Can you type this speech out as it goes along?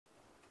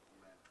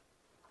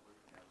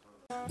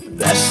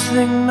Best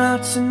thing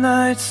about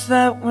tonight's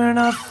that we're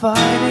not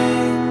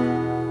fighting.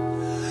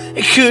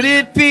 Could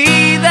it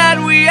be that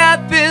we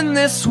have been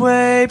this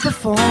way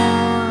before?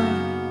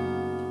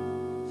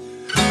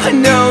 I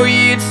know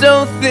you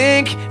don't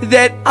think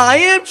that I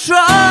am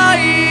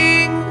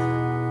trying.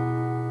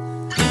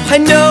 I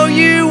know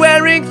you're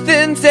wearing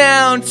thin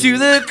down to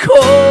the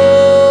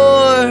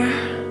core.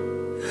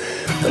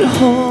 But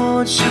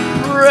hold your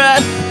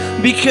breath,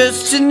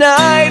 because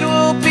tonight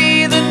will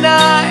be the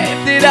night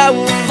that I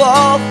will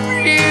fall for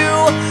you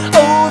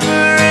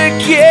over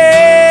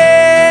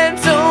again.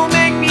 Don't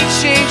make me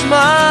change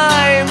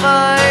my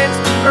mind,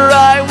 or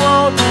I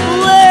won't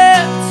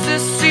live to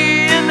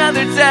see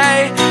another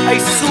day. I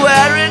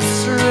swear it's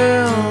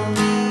true,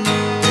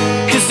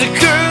 'cause a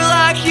girl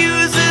like you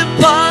is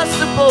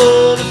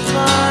impossible to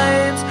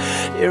find.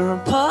 You're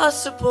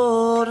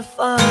impossible to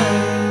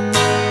find.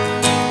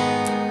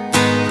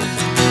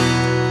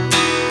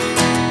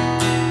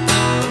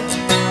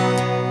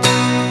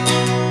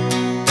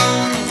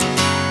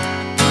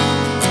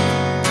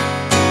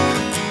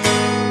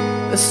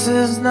 This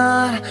is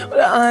not what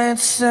I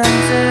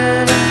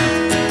intended.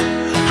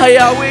 I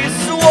always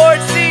swore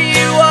to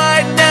you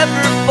I'd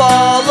never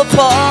fall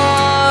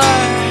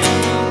apart.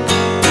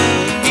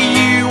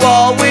 You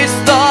always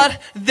thought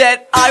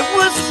that I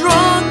was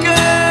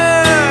stronger.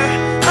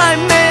 I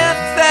may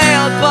have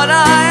failed, but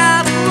I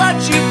have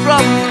loved you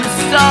from the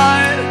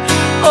start.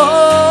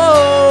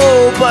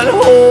 Oh, but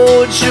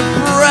hold your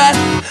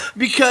breath,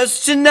 because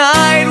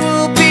tonight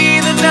will be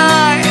the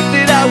night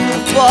that I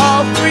will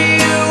fall for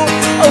you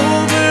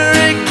over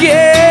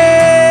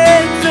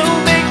again.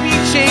 Don't make me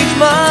change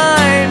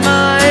my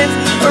mind,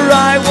 or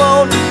I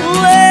won't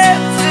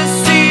live to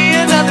see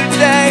another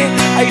day.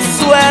 I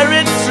swear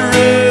it's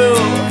true,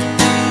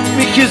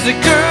 because a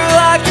girl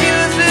like you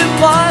is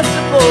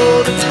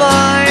impossible to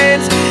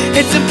find.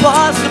 It's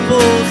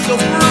impossible, so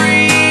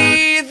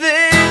breathe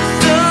in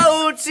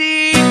so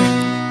deep.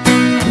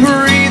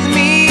 Breathe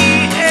me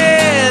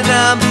in,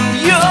 I'm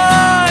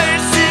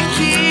yours to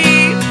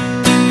keep.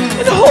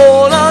 And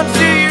hold on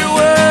to your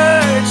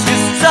words,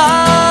 'cause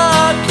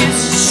talk is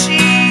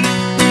cheap.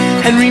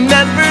 And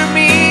remember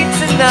me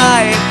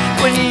tonight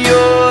when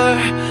you're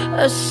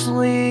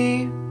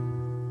asleep,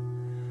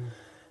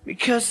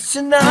 because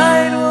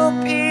tonight will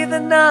be the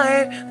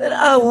night that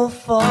I will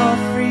fall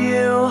for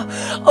you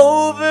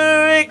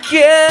over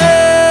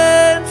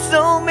again.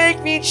 Don't make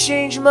me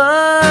change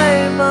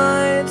my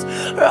mind,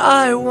 or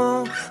I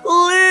won't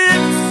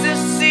live to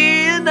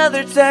see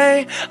another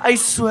day. I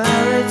swear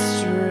it's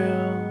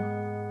true,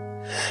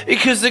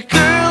 because a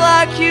girl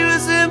like you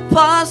is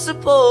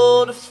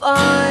impossible to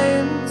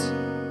find.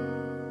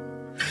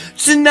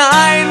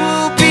 Tonight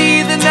will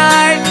be the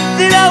night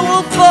that I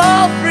will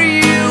fall for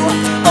you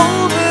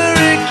over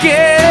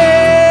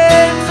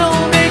again.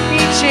 Don't make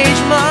me change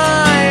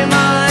my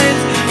mind,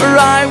 or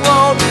I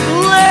won't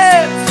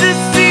live to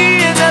see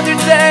another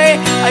day.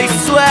 I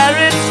swear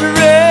it's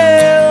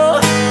real,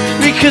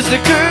 because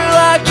a girl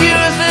like you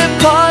is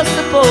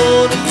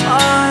impossible to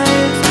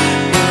find.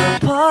 You're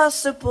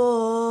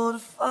impossible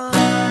to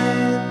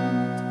find.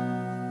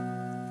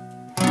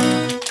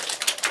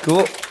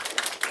 Cool.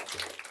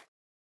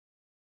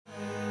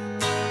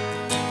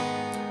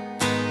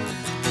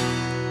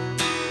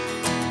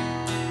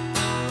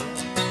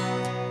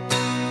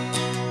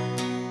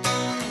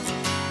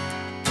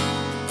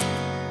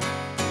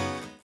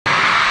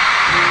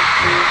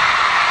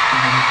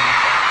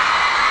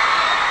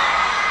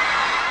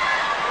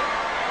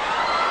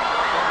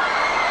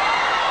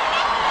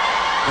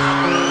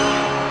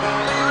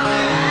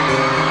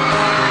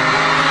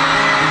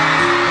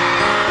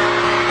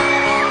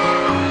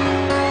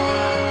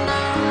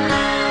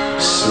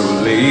 So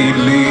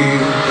lately,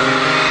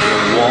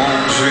 been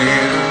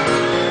wondering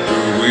who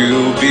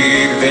will be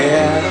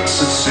there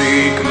to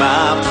take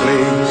my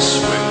place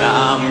when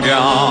I'm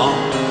gone.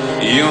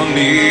 You'll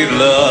need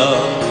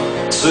love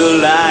to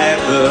light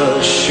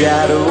the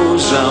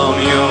shadows on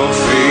your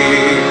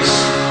face.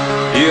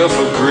 If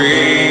a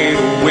great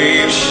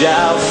wave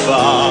shall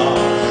fall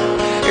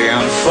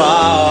and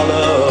fall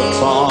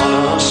upon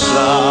us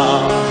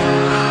all,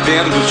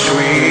 then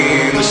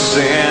between the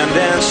sand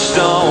and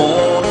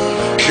stone,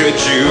 could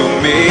you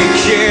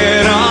make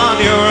it on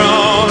your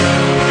own?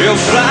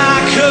 If I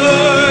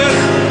could,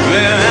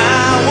 then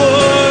I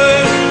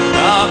would.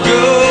 I'll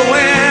go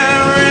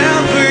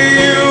wherever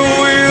you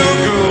will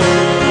go,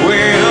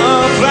 way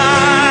up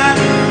high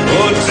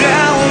or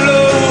down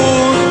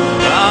low.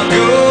 I'll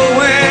go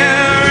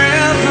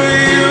wherever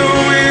you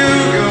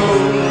will go,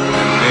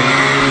 and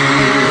maybe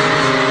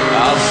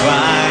I'll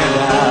find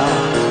out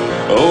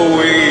a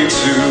way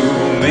to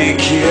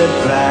make it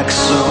back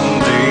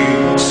someday.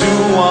 To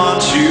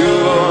want you,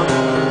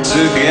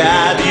 to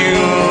guide you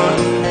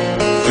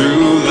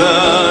through the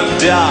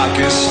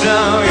darkest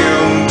of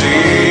your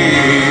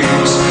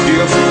days.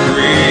 If a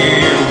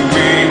great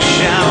wave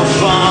shall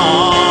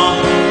fall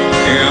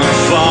and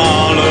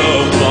fall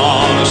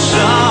upon us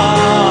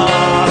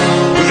all,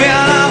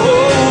 then I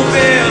hope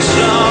there's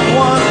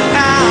someone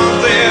out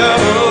there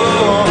who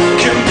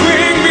can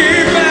bring me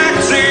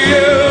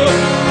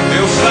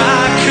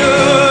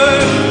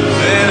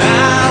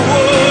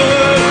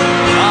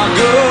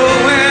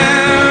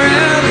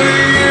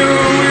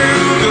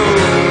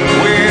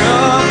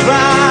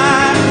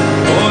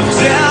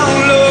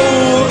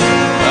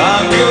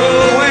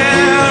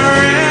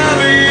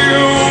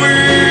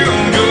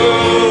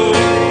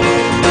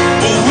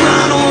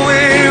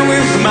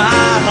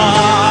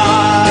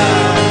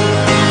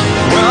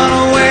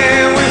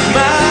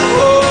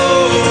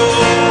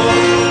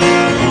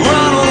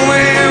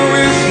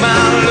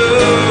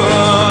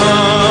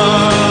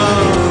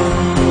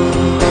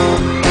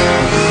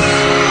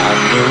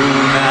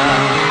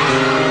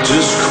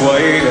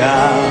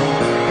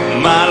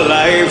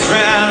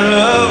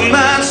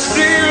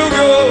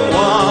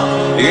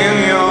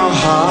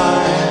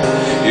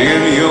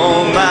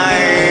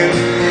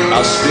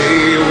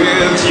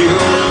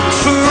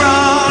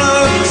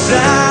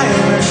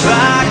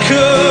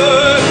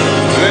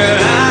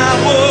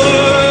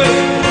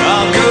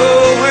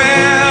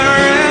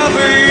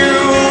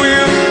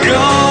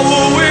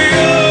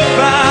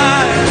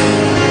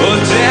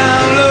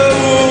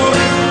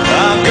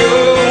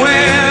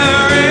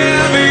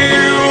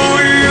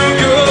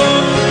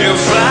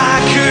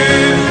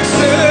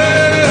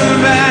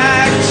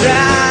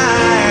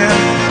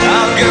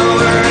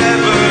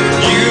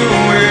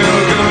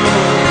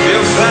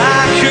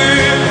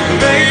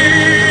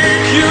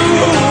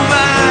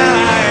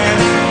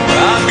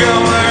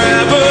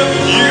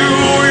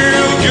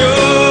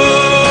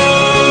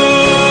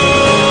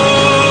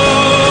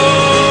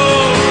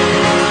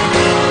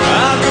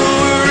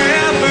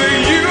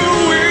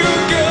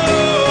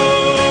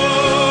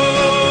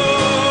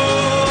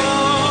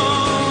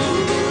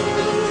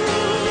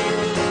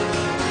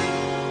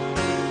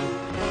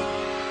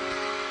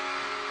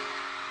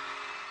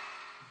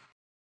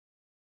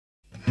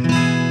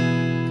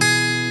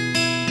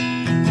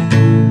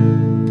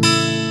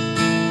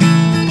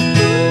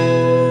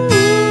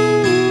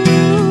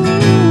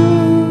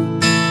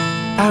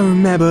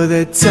remember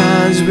the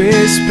times we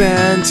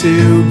spent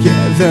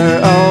together,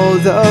 all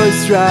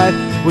those drives.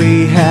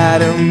 We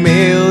had a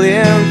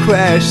million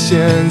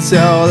questions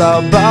all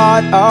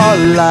about our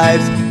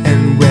lives.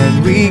 And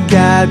when we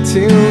got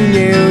to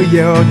New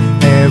York,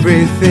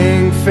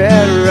 everything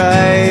felt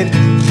right.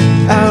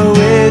 I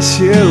wish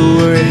you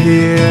were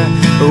here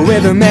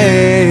with me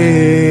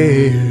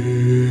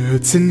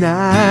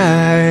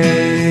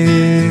tonight.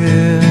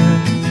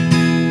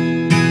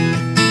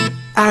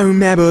 I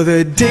remember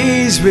the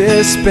days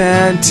we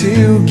spent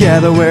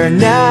together were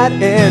not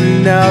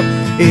enough.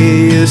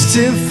 It used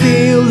to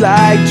feel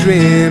like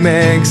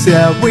dreaming,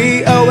 except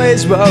we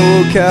always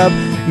woke up.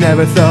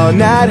 Never thought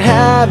not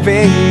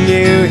having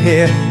you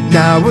here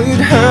now would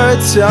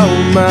hurt so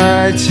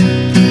much.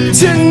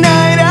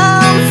 Tonight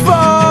I'm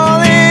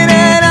falling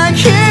and I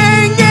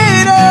can't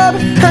get up.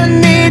 I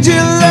need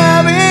your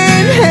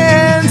loving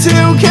hand to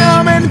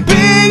come and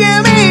pick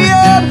me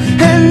up.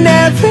 And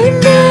every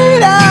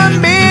night I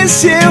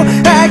miss you,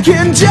 I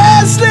can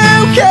just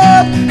look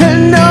up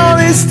and all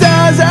the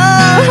stars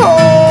are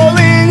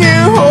holding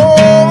you,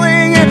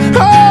 holding you,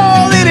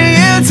 holding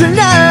you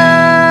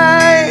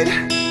tonight.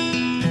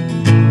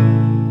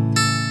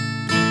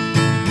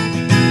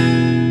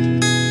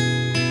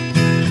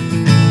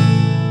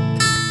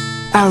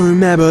 I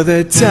remember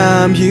the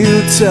time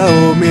you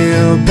told me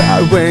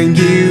about when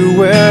you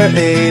were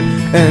 8,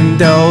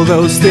 and all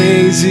those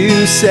things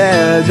you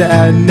said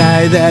that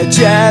night that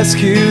just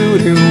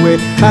couldn't wait.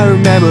 I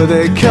remember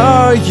the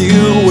car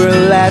you were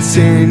last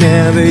in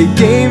and the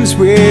games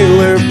we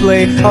were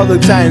playing, all the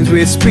times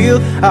we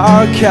spilled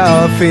our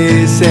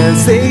coffees and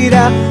stayed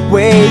out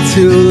way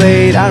too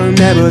late. I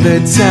remember the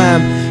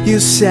time you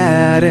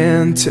sat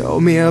and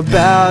told me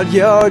about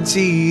your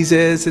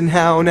Jesus and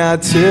how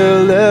not to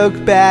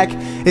look back,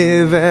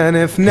 even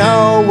if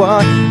no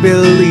one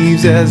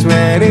believes us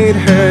when it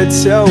hurts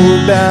so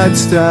bad.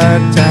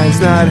 Sometimes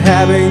not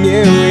having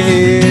you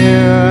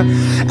here.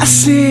 I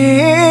sing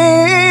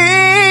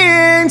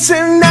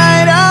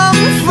tonight I'm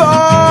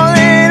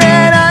falling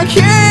and I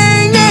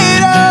can't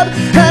get up.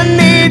 I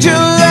need your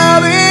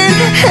loving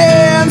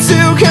hands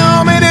to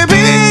come and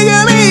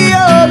pick me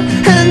up.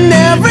 And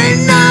every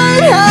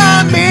night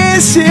I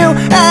miss you,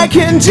 I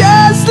can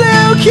just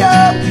look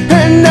up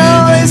and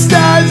all the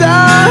stars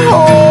are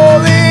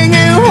holding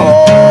you,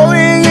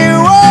 holding you,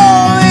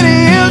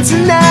 holding you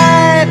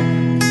tonight.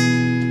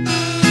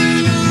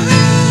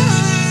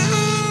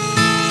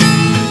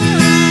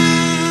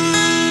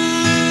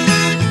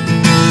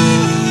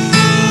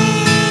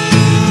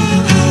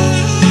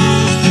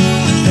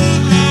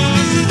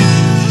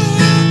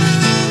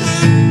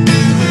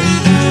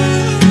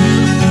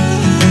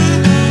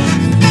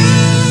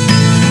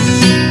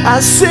 I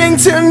sing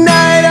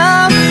tonight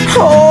I'm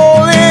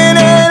holding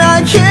and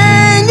I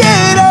can't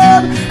get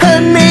up. I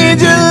need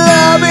your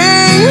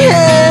loving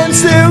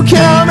hands to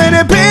come and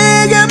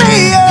pick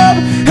me up.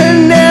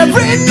 And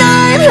every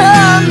night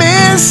I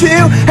miss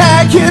you,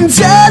 I can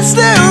just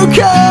look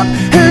up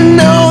and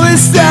all the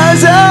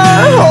stars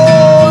are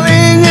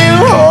holding you,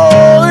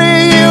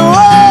 holding you,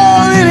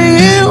 holding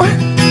you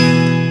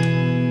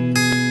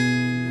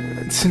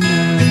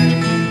tonight.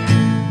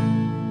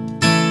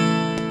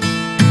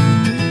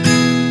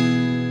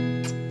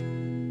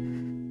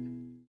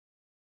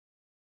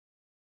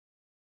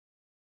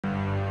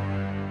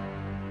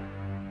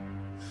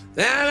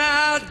 And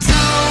I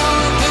don't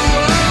want the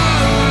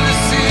world to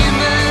see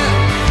me,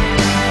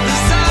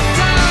 'cause I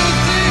don't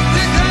think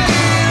that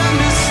they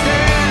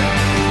understand.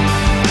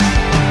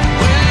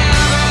 When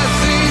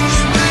everything's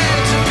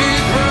meant to be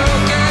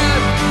broken,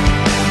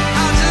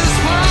 I just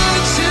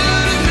want you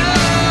to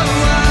know who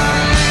I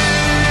am.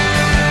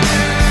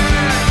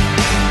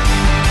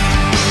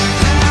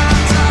 And I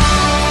don't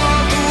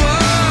want the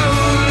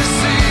world to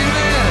see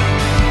me,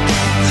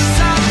 'cause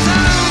I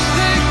don't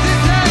think that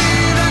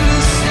they'd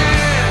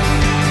understand.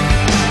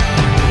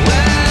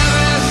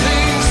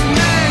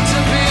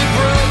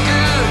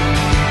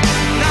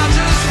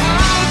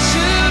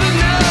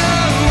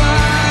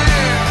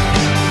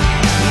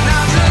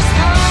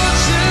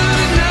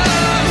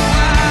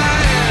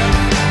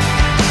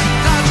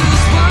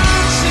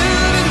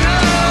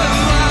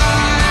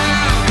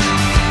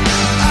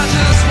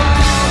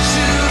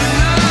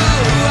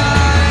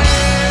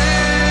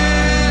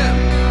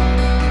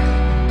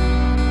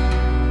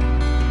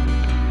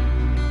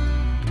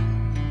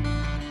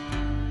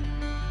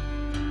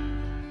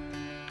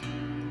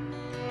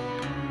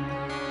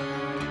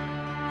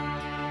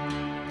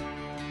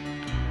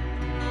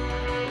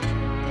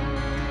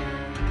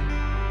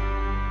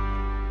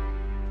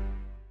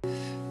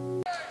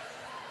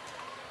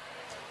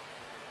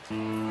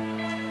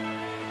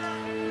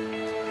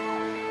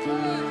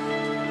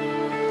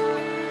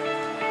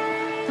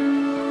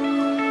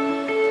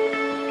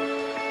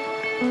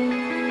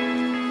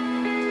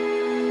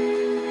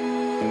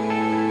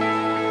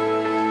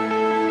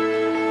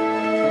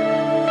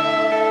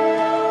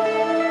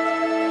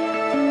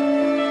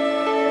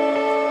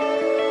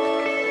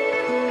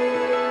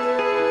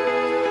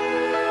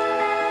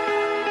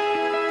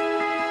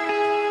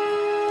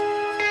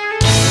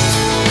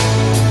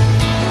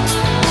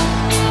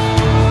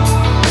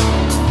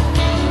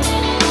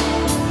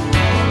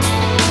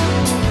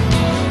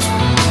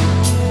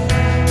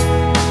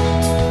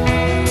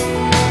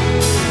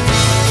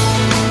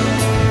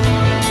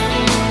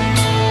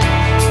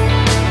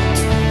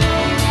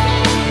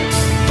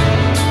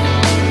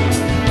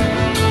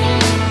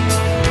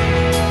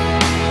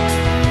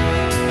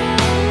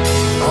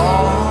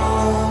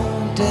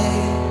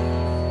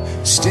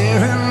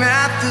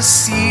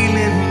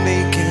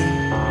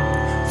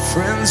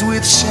 friends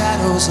with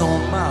shadows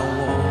on my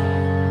wall.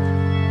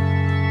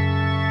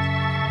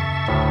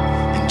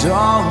 And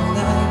all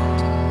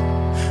night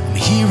I'm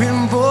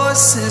hearing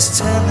voices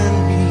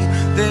telling me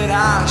that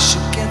I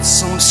should get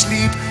some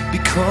sleep,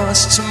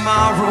 because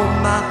tomorrow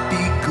might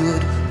be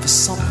good for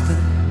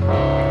something.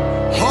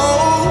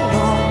 Hold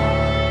on,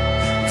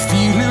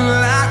 feeling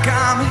like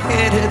I'm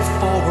headed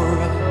for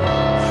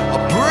a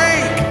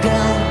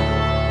breakdown,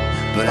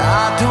 but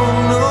I don't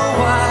know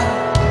why.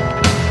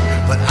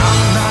 But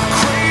I'm not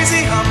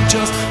crazy, I'm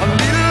just a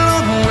little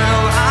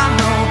unwell. I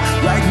know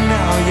right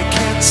now you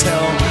can't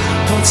tell,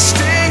 but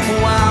stay a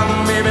while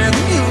and maybe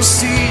then you'll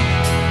see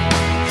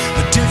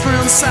a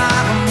different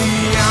side of me.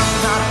 I'm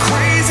not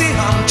crazy,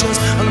 I'm just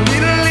a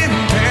little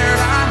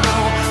impaired. I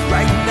know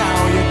right now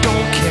you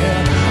don't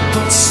care,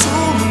 but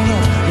soon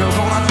enough you're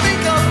gonna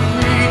think of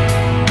me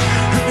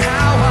and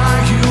how I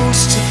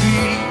used to be.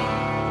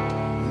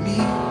 Me,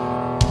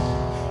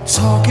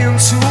 talking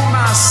to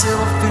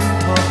myself in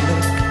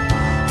public,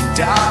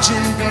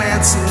 dodging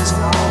glances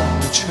on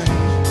the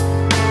train.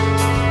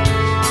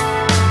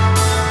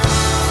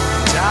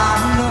 And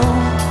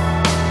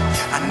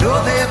I know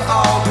they've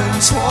all been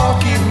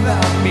talking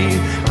about me.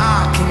 I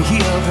can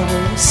hear them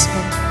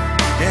whisper,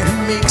 and it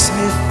makes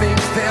me think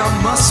there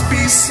must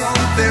be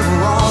something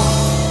wrong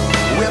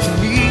with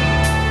me.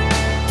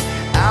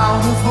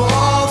 Out of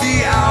all the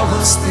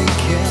hours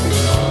thinking,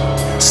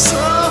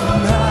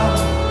 somehow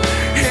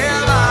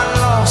have I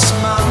lost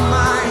my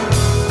mind.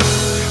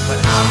 But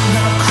I'm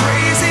not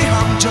crazy,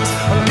 I'm just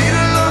a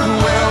little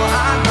unwell.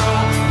 I know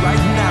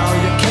right now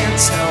you can't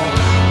tell,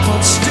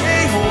 but stay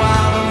a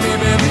while and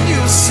maybe then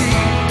you'll see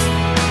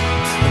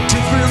a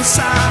different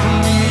side of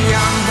me.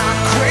 I'm not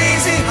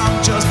crazy, I'm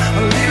just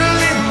a little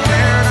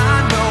impaired. I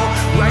know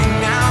right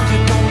now you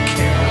don't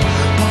care,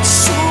 but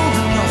soon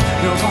enough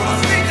you're gonna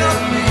think of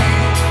me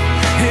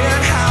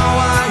and how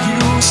I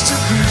used to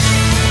be.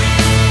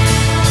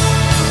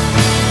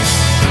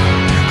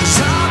 'Cause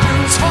I've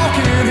been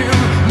talking in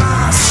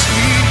my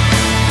sleep,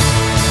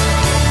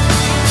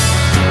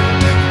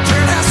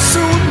 and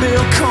soon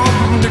they'll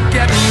come to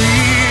get me.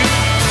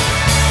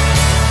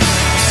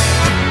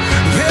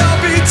 They'll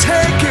be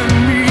taking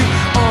me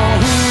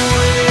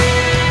away.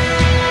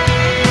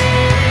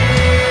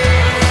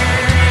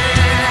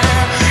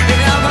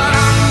 Yeah, but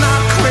I'm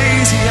not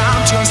crazy,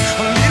 I'm just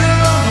a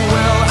little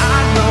unwell. I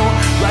know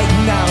right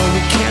now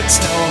you can't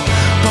tell,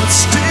 but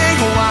stay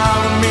a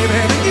while and maybe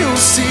then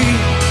you'll see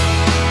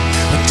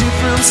a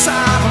different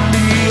side of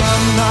me.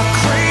 I'm not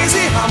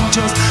crazy, I'm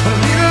just a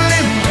little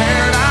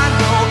impaired. I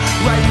know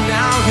right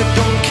now you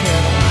don't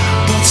care,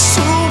 but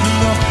soon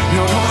enough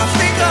you're gonna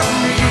think of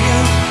me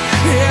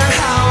and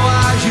how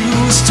I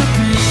used to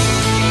be.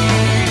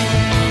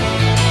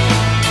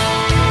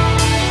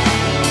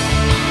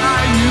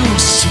 I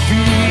used to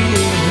be.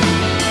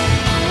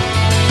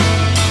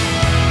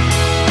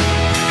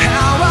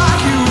 How I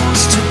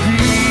used to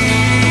be.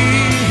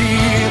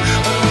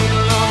 A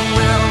little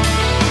unwell.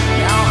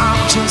 Now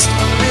I'm just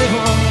a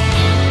little.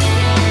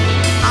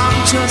 I'm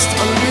just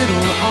a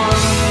little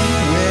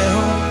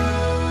unwell.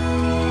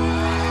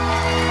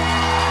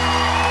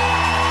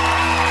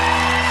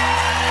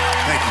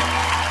 Thank you.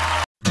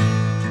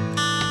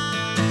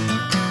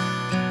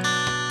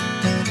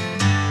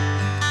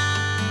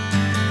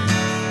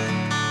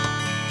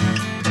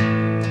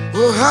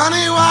 Well,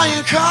 honey, why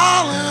you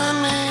calling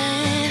me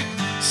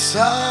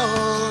so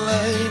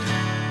late?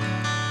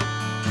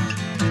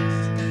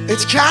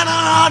 It's kinda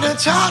hard to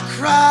talk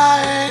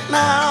right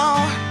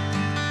now.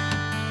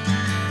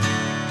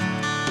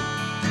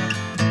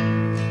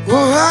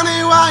 Well,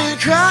 honey, why you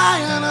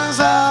crying? Is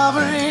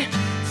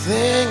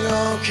everything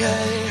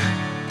okay?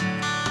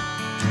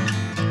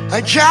 I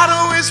gotta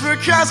whisper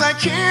 'cause I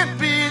can't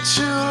be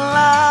too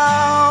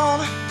loud.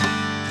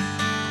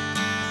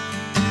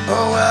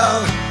 Oh well,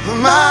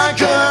 my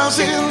girl's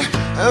in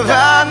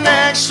the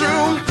next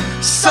room.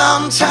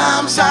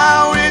 Sometimes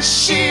I wish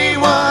she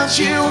was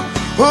you.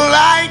 Well,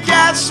 I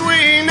guess we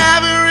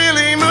never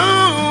really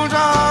moved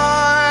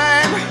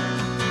on.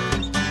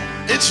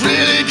 It's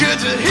really good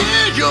to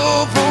hear your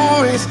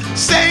voice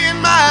saying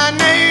my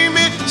name.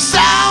 It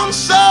sounds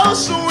so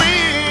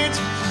sweet,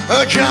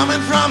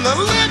 coming from the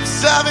lips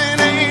of an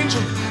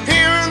angel.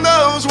 Hearing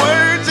those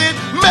words, it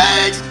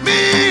makes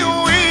me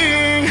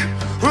weak.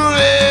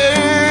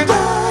 And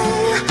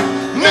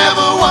I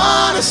never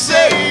wanna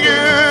say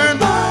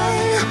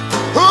goodbye,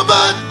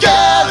 but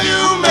girl,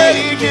 you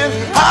make it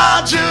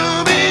hard to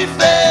be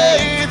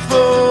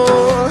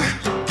faithful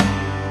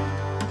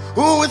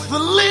with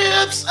the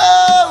lips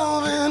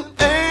of an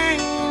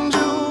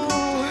angel.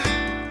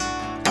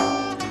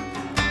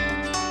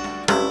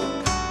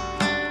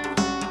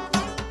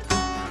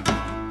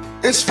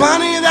 It's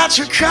funny that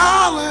you're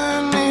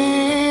calling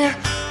me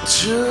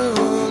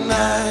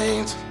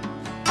tonight,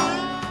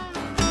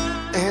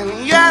 and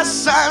yes,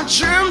 I've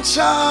dreamt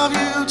of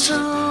you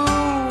too.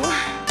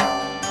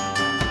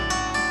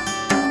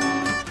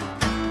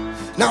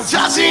 Now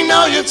does he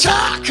know you're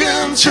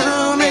talking to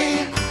me?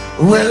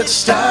 Will it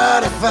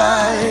start a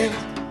fight?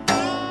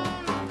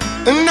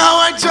 No,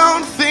 I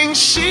don't think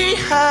she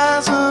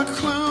has a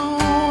clue.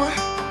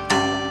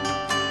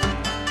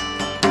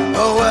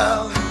 Oh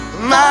well,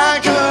 my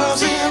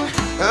girl's in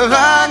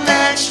the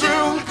next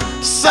room.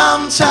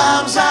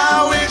 Sometimes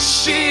I wish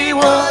she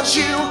was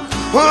you.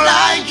 Well,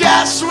 I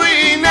guess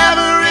we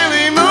never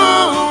really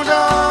moved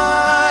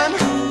on.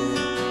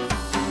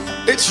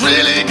 It's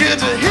really good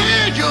to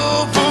hear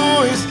your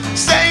voice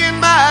saying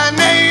my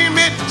name.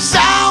 It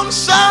sounds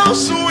so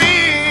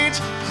sweet,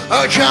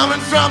 coming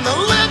from the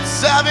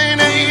lips of an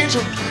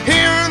angel.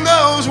 Hearing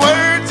those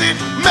words, it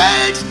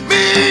makes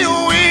me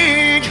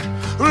weak.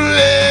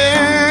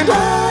 And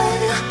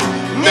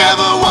I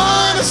never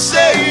want to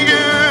say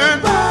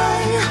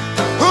goodbye,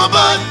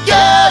 but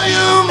girl,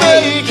 you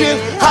make it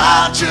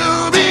hard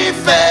to be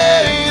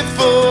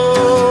faithful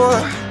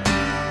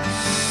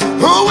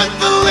with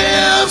the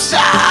lips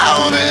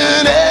of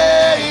an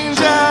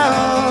angel.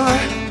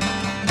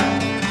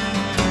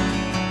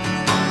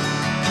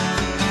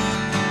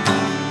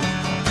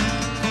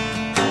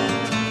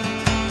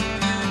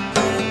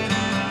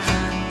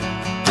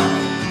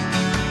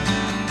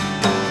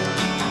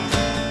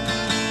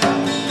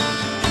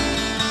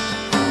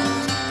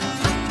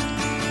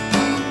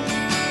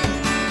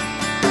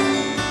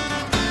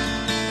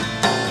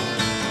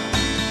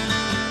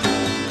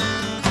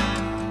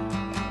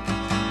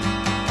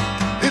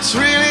 It's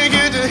really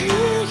good to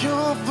hear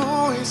your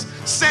voice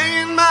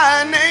saying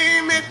my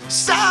name. It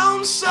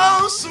sounds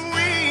so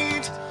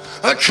sweet,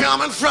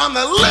 coming from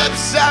the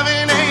lips of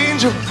an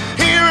angel.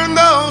 Hearing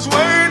those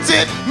words,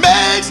 it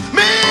makes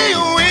me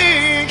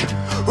weak.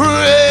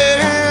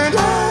 And I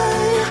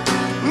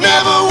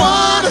never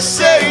want to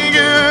say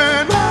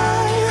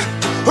goodbye,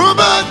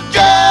 but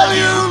girl,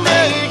 you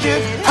make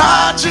it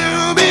hard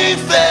to be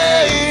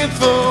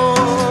faithful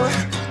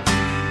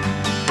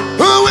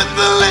with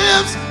the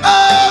lips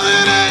of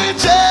an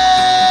angel.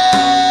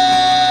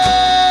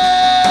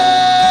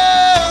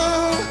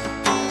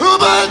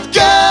 But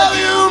girl,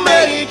 you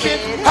make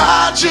it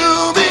hard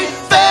to be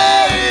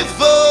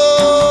faithful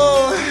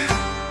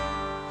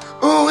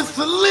with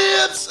the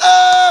lips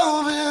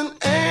of an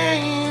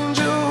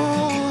angel.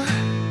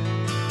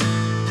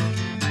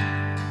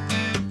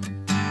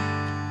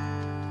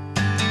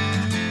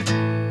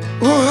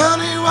 Oh,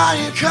 honey, why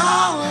you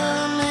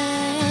calling me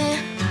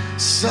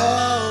so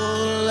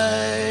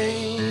late?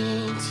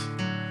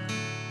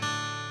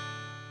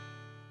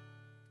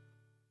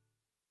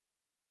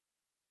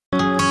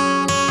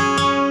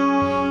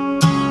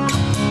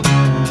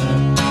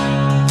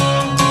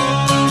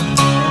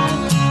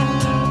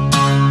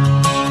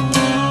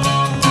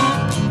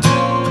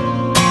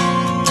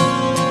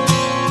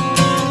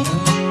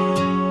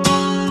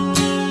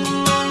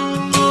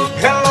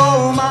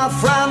 Hello, my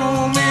friend,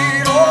 we'll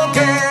meet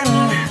again.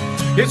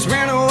 It's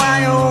been a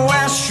while,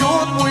 where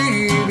should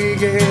we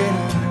begin?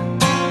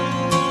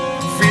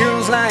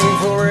 Feels like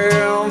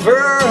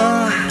forever.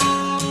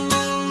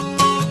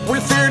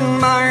 Within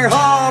my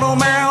heart are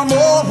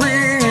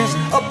memories,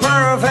 a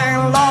perfect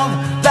love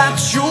that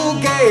you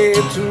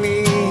gave to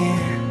me.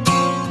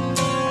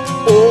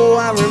 Oh,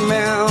 I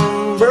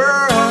remember,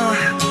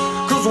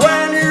 'cause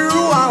when you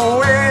are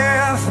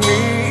with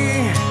me,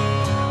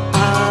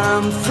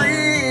 I'm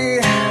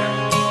free,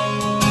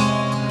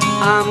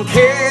 I'm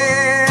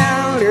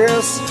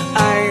careless,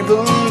 I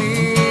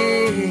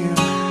believe.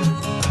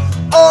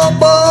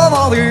 Above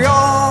all the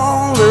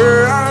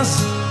others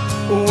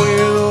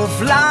will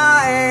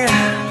fly.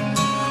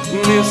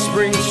 This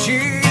brings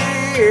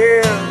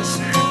tears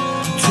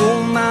to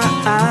my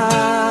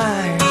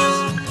eyes,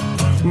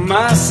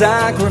 my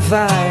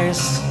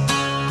sacrifice.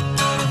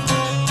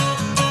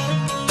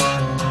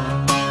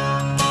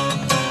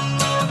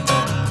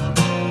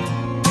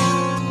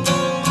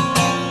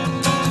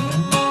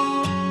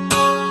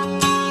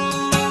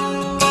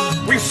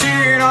 We've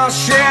seen our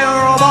share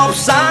of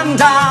ups and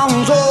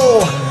downs.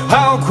 Oh,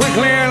 how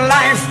quickly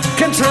life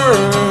can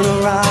turn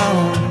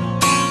around.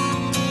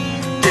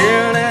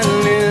 In an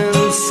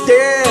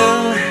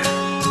instant,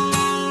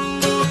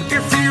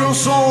 it feels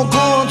so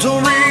good to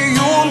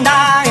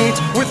reunite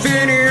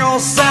within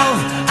yourself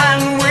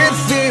and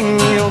within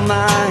your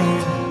mind.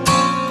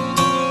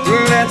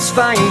 Let's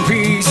find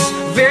peace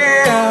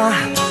there,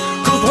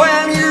 'cause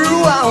when you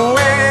are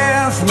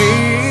with me,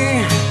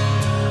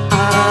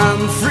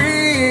 I'm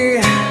free,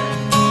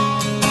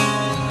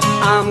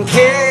 I'm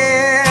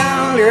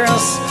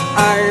careless,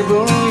 I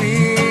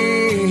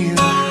believe.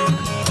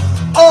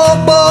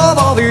 Above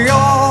all the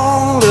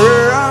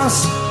others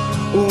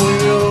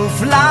will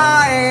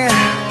fly.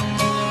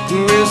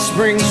 This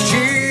brings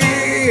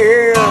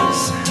tears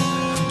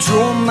to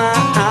my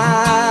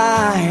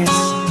eyes,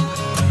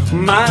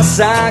 my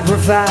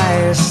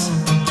sacrifice,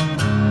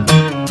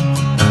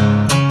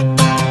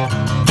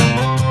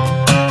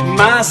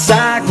 my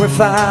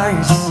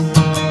sacrifice.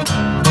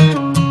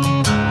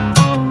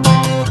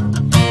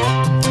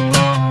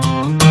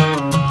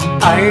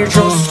 I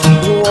just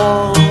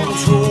want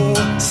to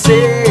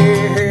say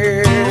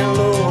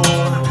hello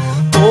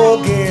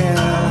again.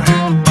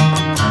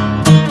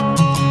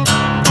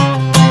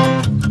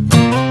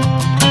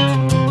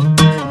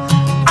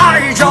 I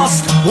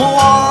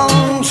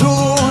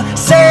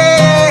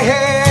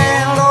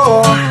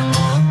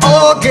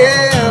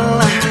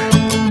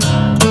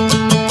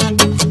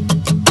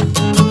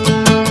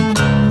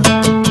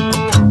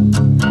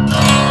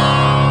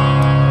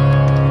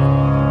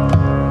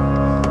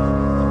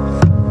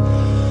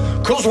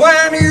 'Cause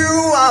when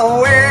you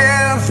are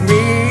with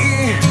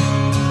me,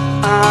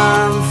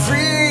 I'm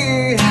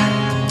free,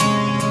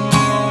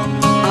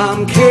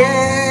 I'm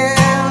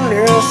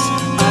careless,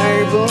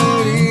 I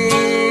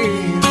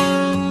believe.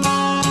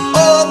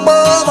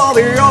 Above all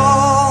the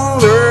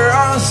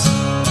others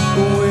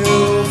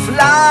will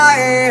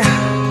fly.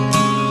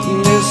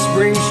 This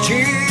brings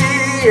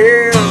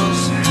tears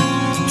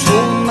to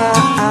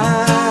my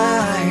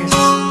eyes.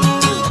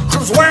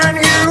 'Cause when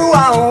you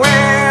are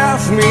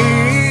with me,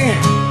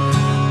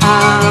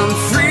 I'm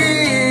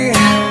free,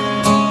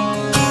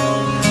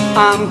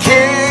 I'm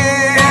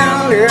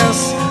careless,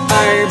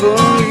 I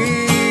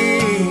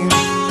believe.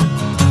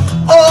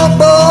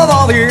 Above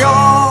all the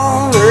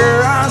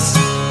others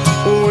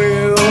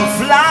will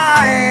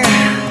fly.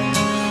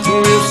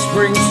 This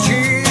brings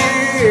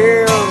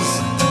tears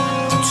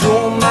to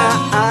my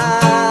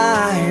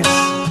eyes.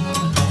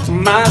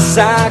 My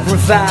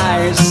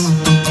sacrifice,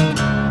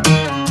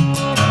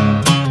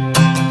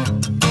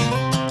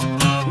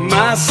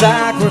 my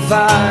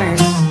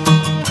sacrifice.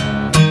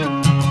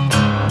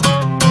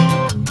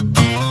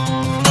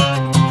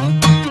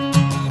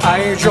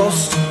 I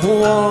just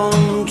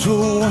want to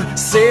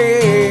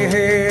say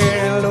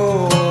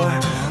hello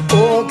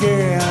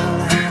again.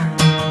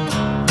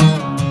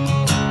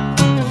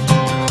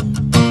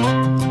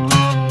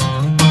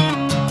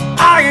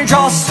 I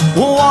just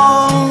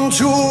want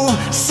to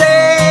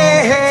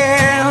say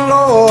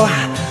hello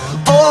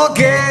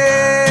again.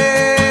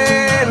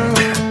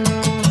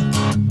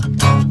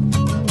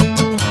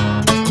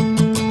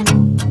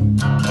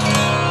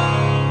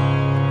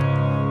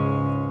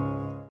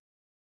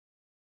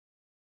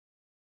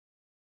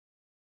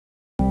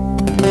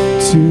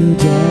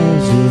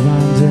 Today's a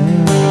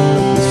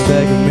rendezvous.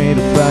 Mistaken me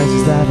to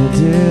places that I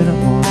didn't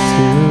want to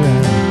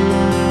have.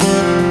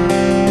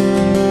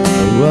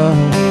 Whoa.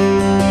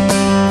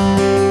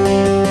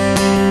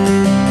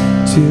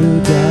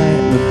 Today,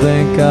 I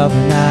think of a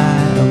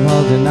night I'm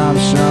holding on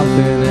to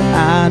something that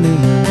I knew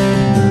nothing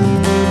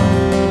of.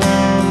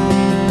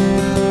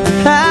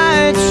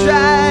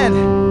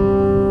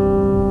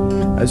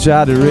 I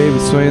tried to read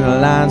between the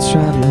lines,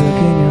 tried to look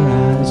in your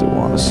eyes. I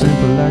want a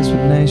simple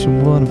explanation,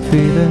 what I'm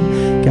feeling.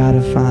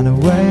 Gotta find a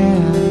way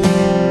out.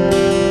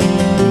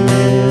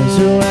 There's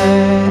a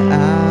way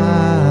out.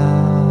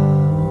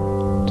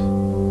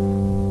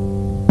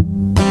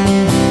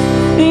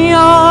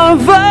 Your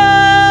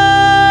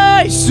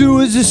voice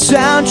was the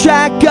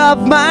soundtrack of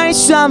my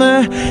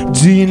summer.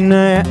 Do you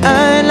know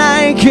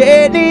unlike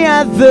any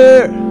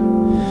other?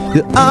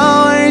 You'll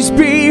always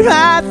be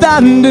my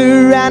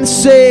thunder. And I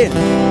said,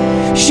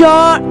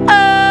 your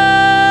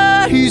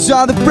eyes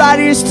are the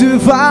brightest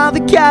of all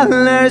the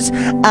colors.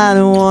 I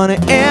don't wanna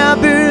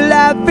ever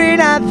love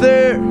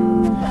another.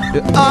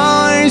 You'll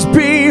always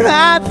be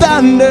my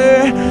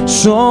thunder.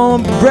 So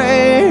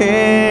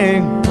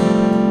bring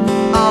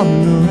on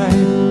the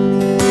rain,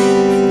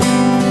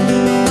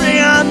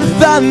 bring on the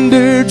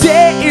thunder.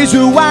 Day is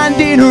a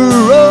winding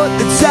road.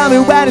 Tell me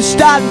where to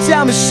start and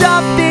tell me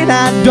something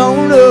I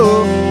don't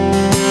know.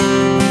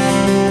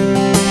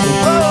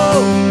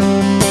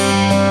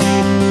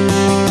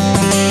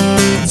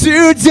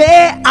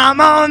 Today I'm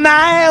on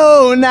my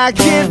own. I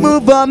can't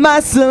move a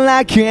muscle,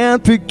 I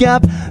can't pick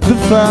up the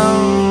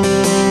phone.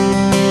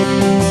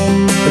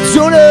 I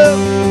don't know,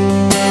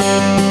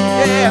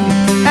 yeah.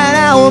 And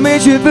I will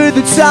meet you through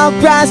the tall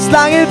grass,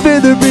 longing for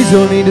the breeze.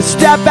 Don't need to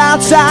step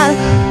outside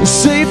and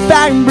see if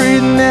I can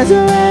breathe. And there's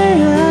a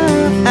way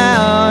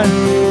out,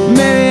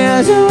 maybe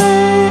there's a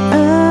way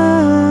out.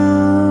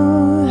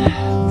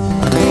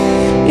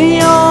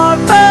 Your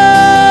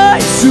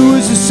voice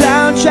was the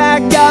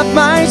soundtrack of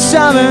my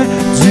summer.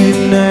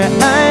 Didn't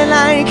I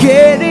like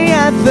any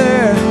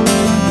other?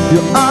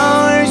 You'll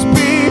always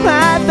be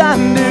my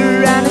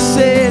thunder. And I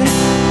said,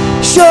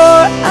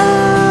 your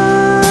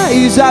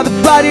eyes are the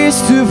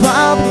brightest of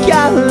all the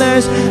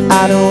colors.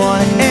 I don't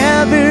want to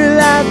ever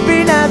love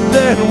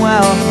another.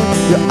 Well,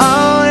 you'll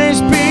always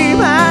be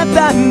my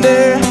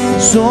thunder.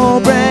 So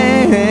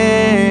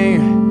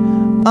bring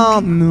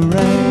on the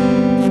rain.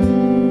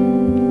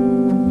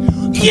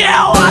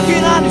 Yeah,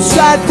 walking on the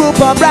sidewalk,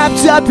 I'm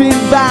wrapped up in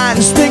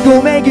vines. Think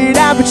we'll make it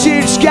out, but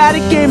you just gotta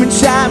give me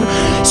time.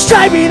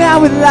 Strike me now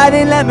with light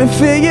and let me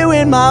feel you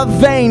in my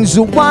veins.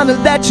 I wanna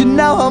let you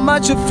know how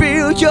much I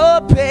feel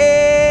your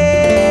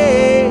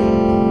pain.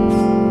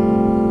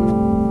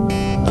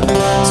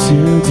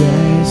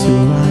 Today's a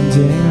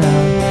winding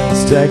road.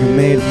 It's taking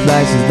me to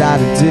places that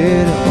I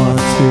didn't want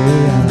to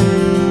have.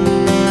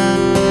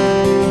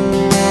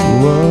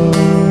 Whoa.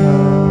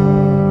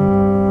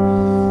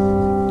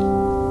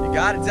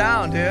 Got it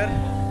down, dude.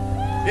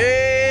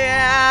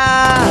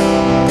 Yeah.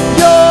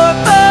 Your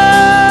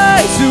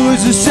voice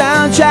was the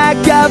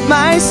soundtrack of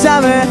my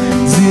summer.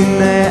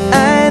 Didn't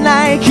I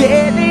like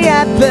any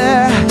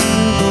other?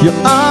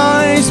 You'll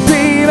always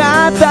be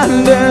my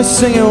thunder.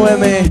 Sing it with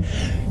me.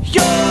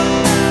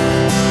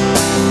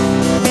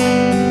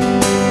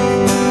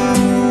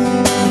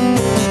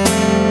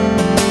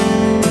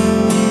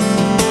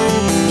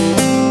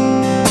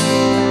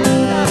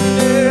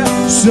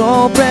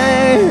 So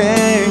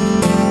bang.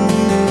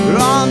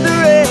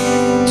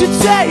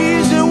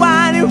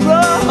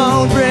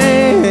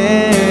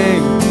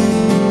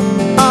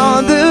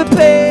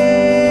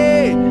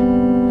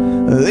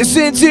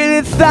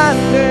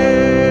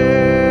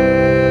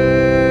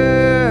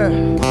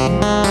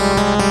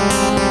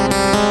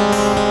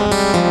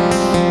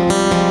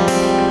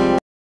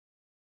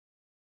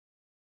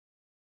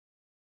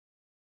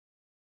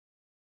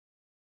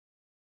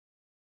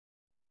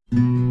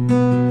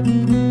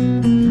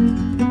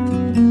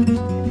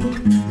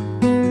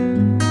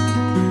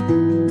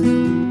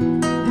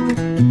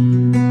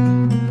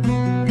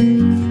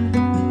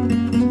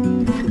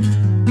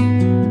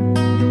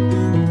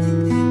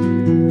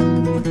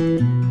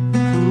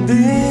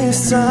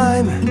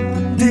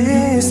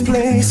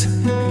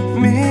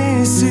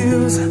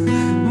 misuse,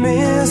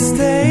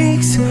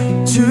 mistakes.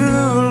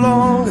 Too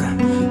long,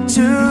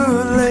 too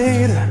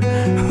late.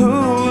 Who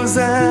was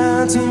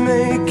I to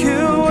make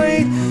you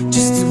wait?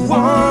 Just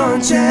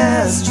one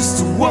chance,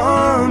 just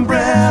one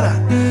breath,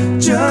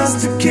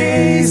 just a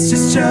case,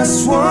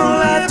 just one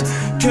left.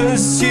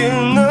 'Cause you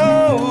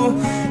know,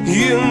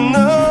 you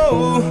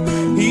know,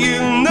 you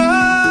know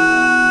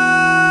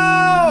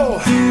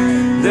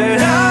that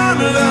I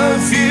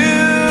love you,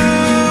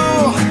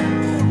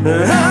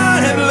 that I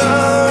have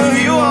loved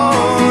you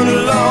all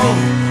along,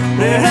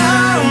 that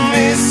I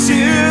miss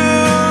you,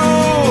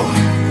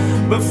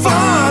 but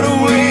far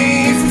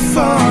away for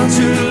far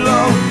too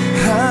long.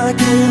 I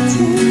can't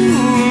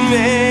dream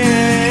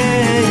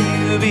it,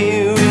 you'll be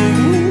with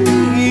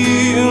me,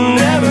 you'll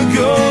never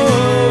go.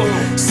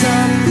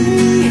 Stop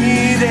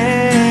breathing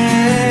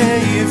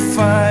if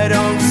I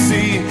don't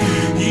see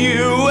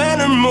you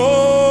anymore.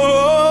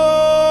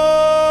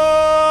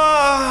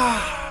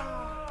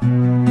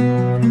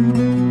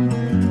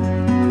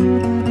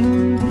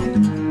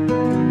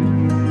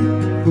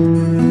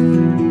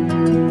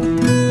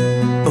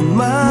 On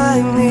my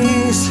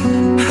knees,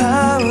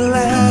 I will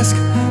ask,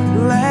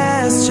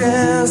 last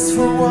chance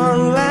for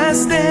one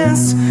last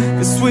dance.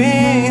 'Cause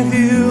with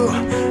you,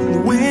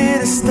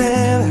 we'd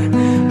stand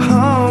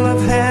all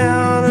I've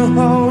had to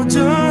hold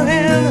your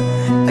hand.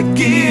 I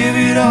give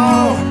it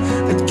all,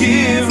 I'd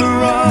give her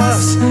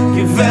us,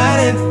 give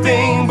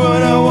anything,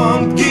 but I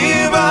won't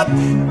give up.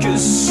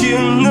 'Cause you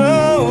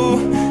know,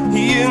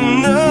 you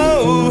know,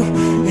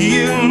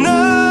 you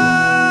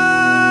know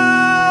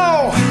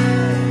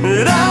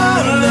that I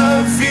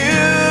love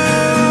you,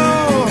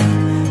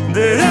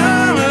 that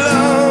I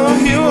love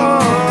you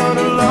all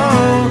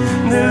along,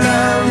 that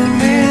I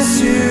miss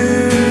you,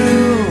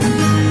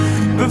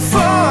 but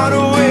far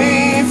away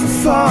for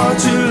far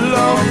too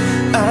long.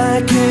 I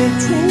can't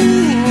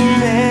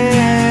dream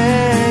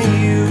it,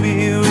 you'll be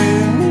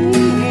with me,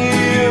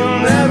 you'll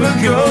never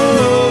go.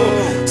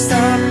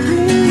 Stop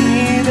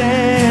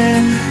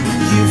breathing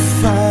if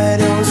I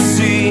don't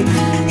see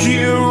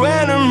you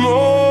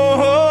anymore.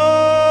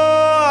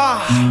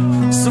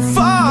 So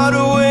far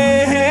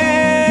away,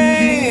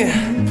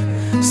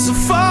 so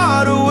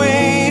far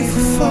away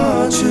for far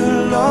too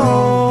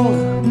long.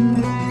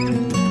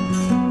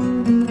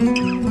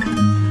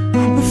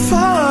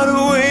 Far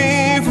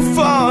away for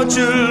far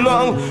too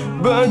long.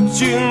 But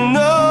you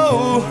know,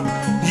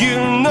 you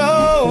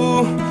know,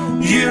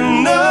 you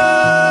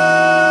know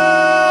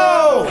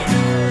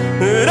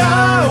that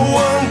I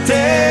want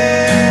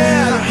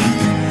it,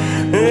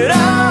 that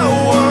I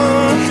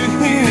want to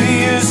hear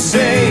you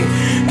say,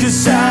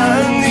 'cause I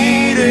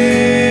need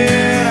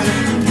it,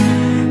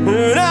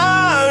 that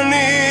I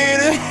need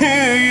to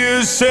hear you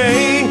say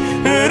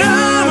that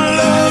I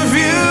love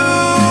you,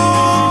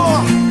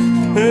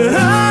 that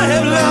I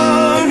have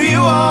loved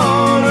you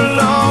all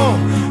along,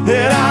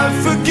 that I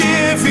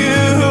forgive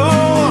you,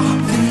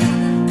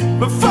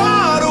 but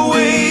far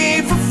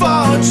away for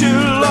far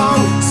too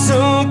long. So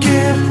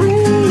keep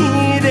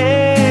breathing,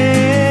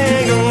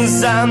 'cause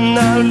I'm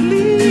not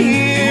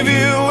leave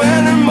you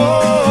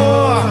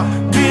anymore.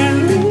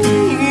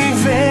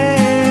 Believe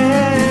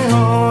it,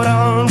 hold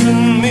on to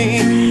me,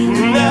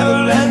 never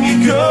let me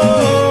go.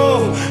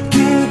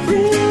 Keep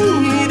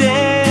breathing,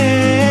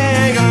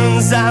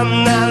 'cause I'm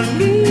not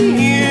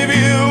leave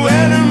you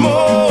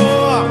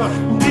anymore.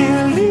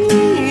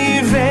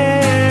 Believe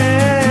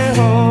it,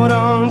 hold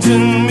on to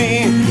me,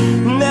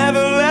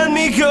 never let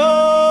me go.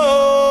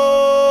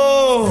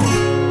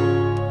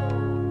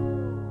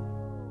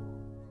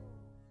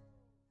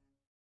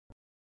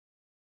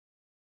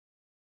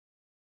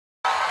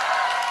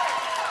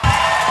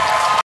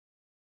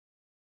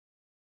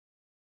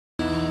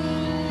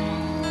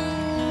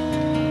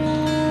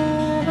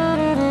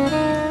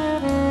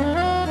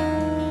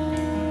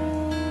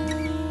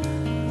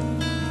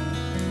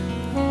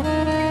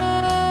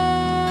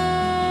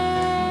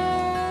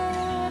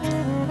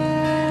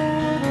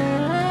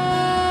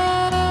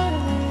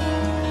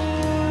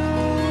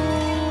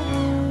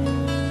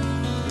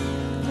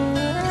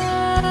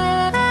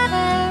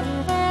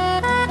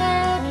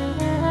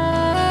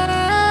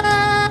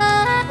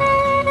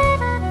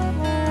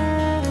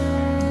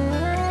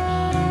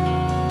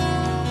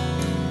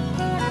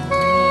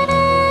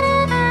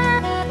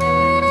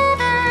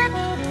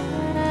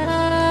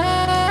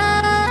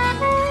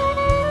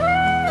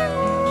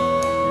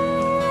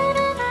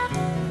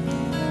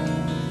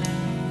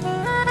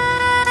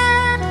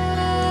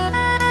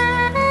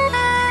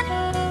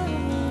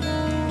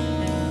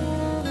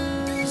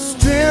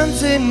 Strands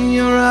in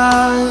your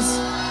eyes,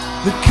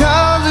 the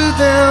color of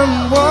them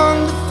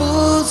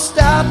wonderful,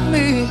 stop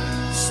me,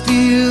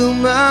 steal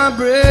my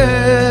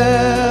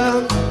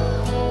breath.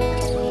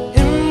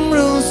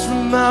 Emeralds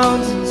from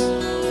mountains,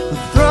 the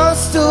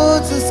thrust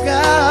towards the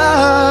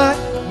sky,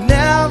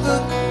 never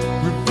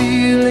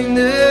revealing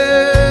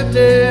their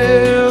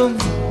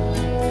depth.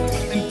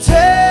 And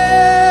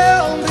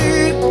tell me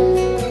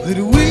that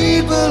we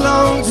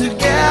belong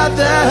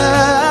together.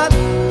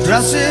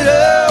 Dress it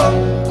up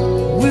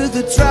with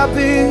the try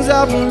trappings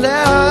of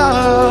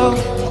love.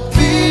 I'll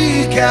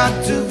be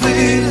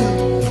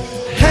captivated,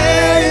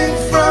 hang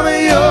from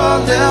your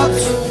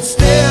lips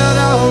instead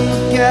on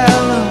the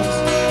gallows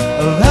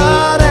of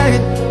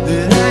heartache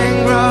that hang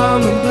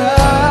from above.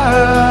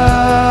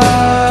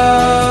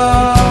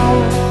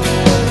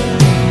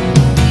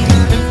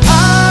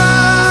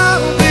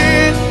 I'll be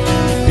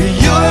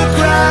your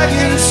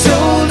crying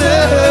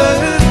shoulder.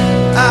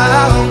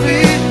 I'll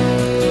be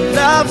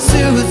love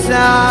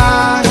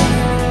suicide.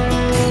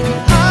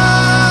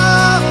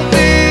 I'll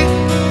be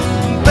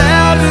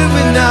battered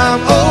when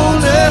I'm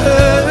older.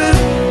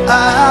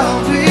 I'll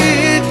be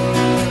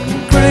the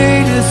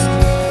greatest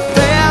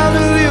fan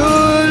of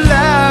your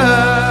love.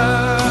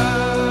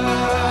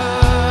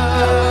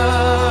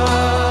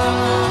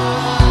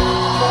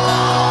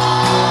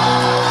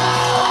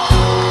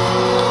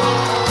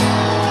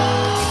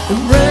 The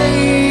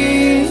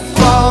rain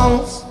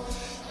falls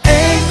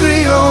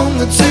angry on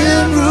the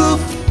tin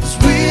roof as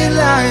we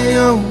lie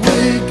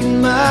awake in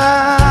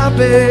my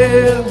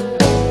bed.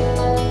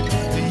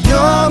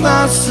 You're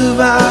my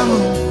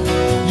survival,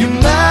 you're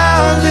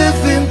my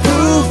living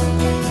proof.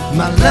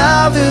 My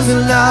love is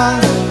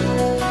alive,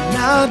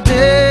 not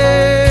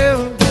dead.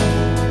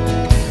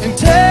 And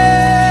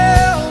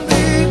tell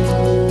me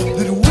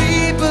that we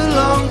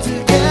belong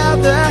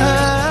together.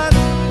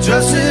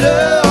 Dress it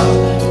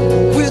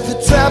up with the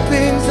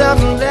trappings of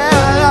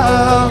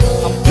love.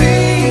 I'll be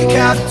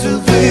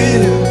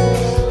captivated,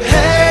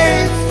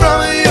 hang from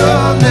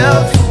your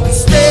lips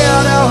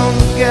instead on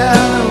the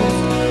gallows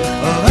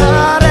of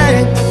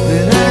heartache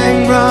that hang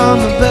from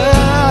above.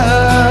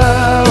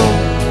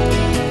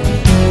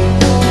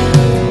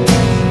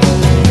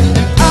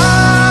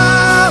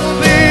 I'll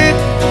be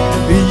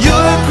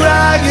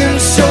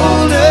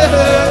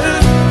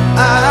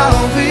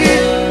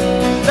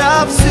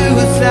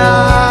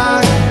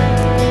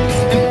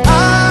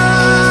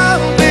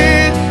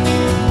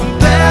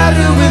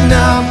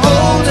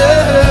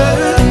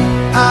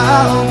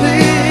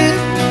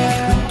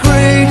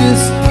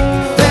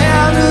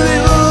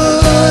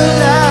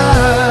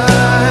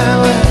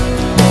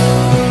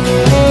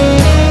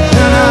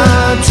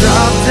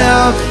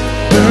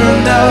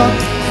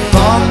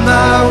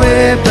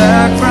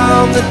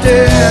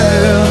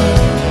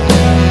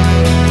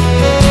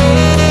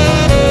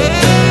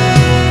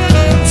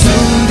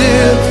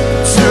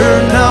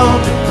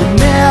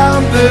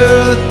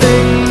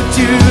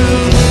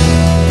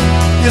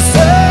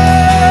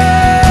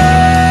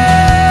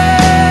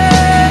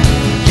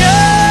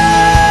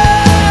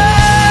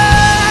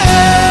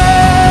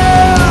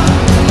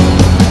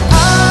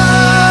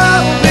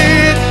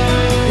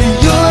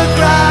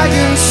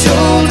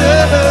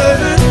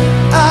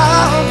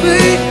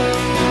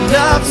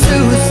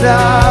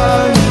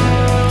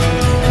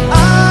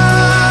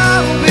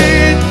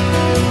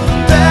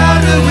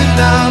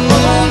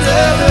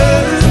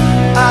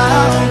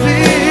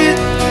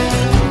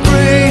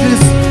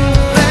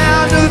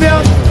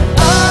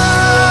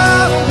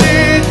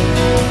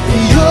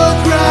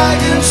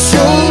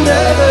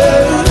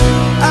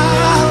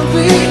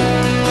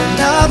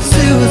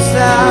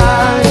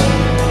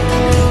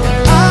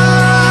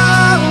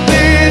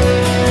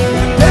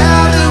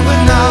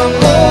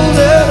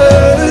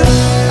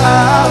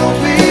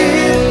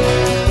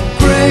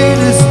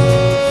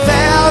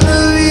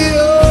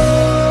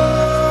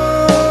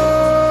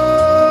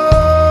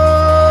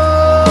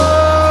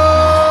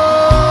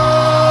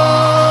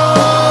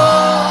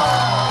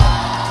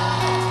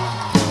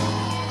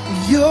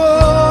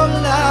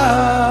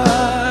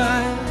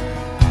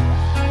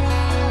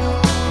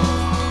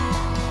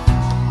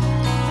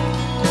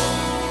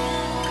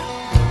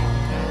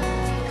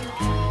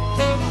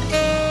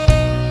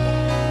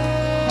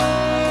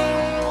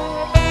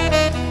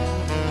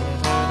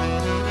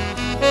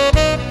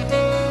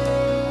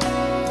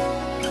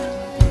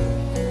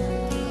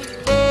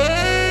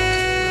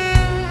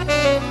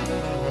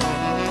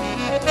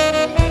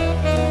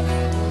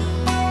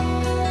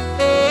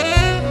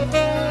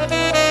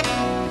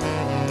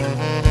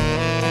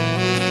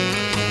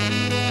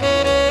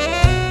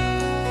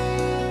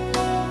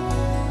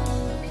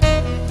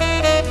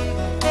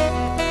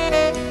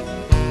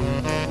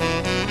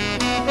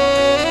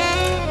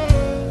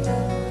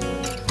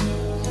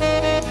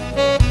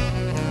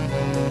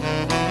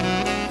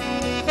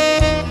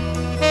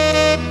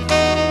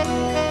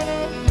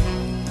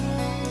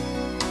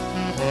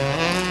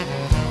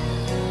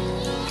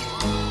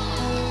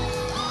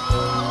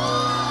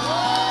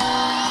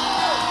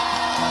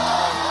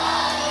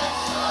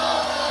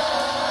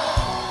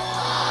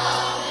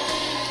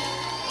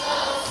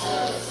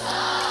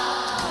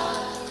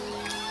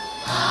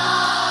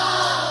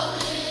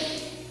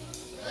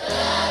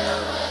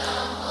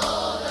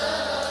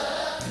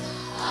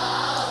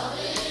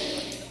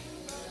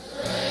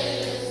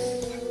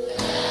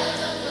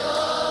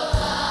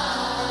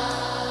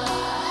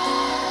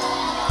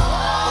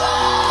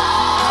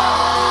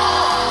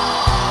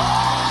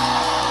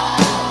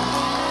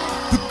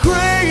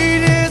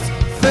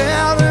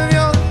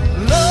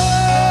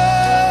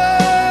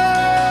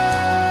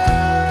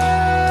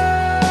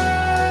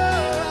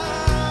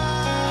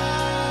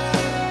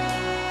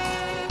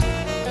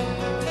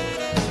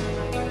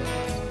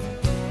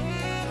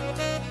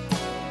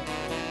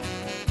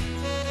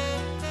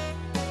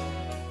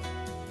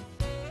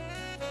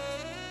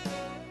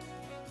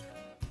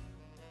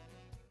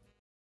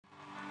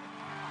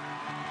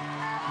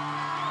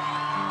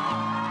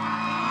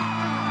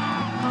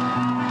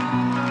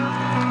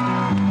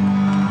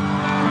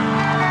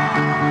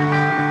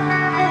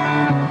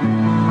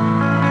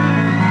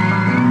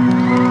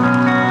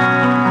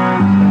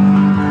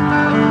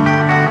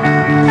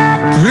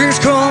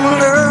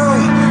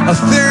I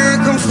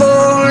think I'm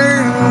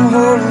falling,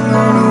 holding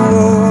on a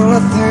wall.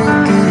 I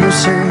think you're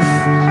safe.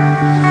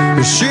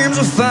 It seems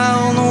I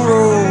found the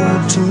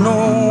road to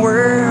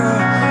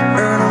nowhere,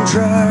 and I'm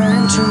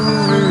trying to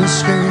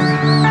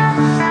escape.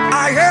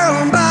 I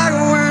held back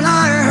when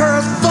I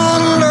heard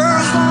thunder,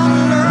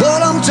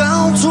 but I'm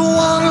down to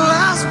one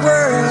last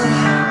breath,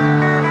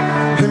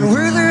 and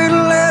with it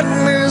let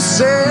me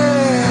say,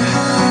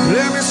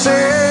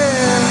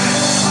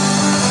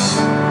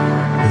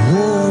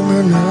 hold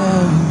me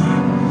now.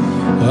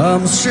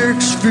 I'm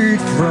 6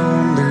 feet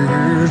from the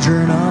edge,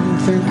 and I'm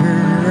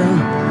thinking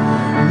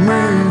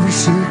maybe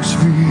 6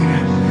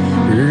 feet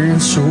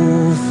ain't so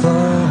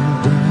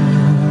far down.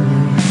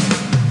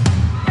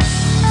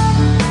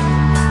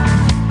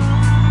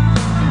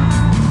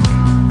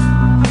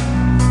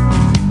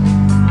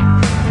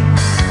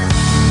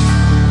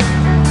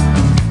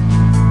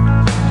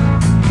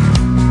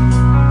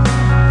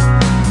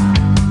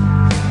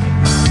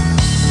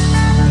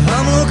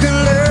 I'm looking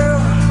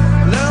left,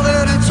 now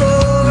that it's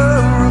over,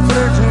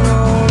 reflecting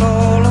on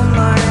all of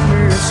my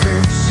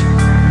mistakes.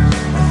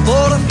 I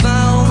thought I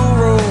found the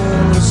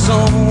road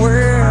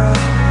somewhere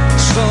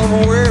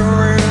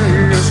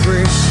in His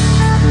grace.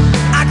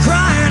 I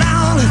cried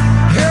out,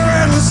 hear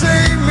and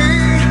save me,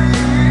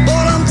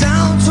 but I'm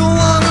down to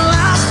one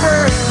last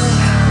breath,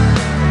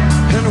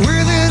 and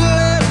with it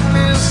let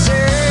me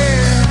say,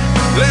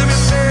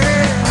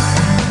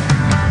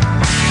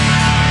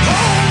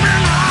 hold me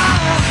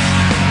now.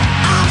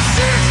 I'm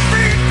 6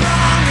 feet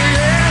from the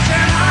edge,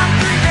 and I'm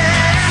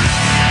thinking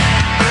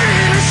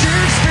maybe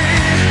 6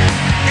 feet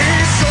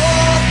ain't so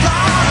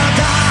far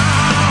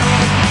down.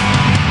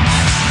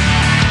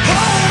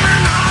 Hold me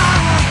now.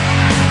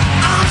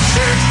 I'm 6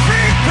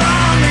 feet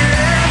from the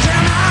edge,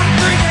 and I'm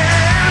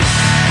thinking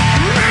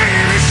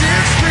maybe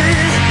 6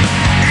 feet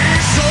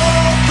ain't so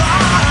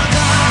far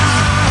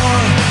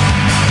down.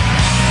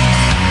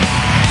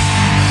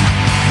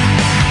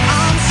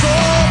 I'm so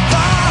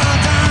far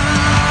down.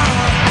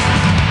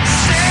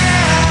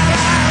 Said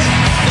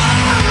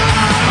follow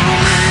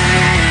me,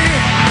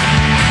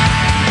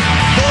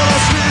 but I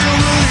still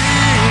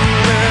believe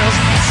there's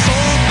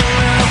something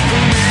left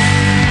for me.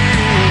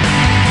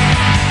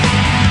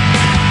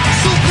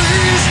 So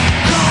please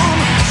come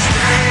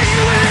stay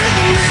with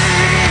me,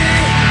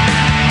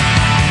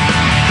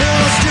 but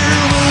I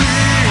still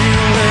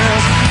believe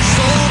there's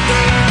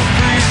something left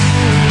for you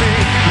and me,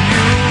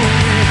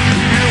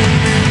 you and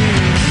me.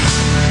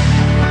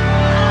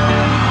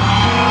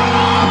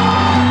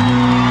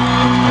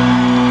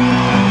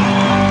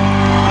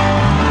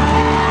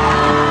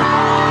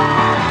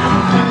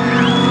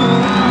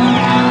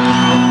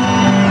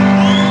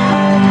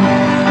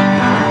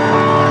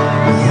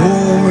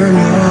 Hold me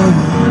now.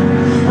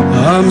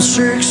 I'm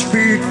 6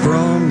 feet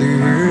from the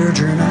edge,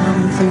 and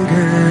I'm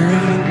thinking.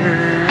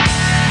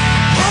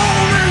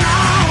 Hold me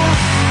now.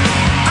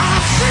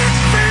 I'm 6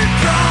 feet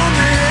from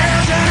the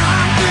edge, and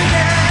I'm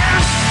thinking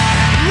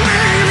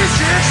maybe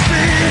 6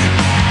 feet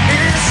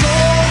ain't so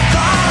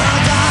far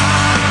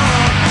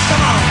down.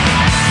 Come on.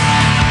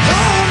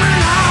 Hold me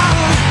now.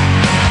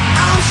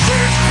 I'm 6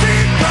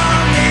 feet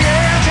from the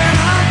edge, and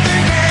I'm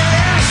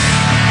thinking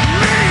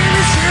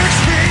maybe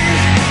 6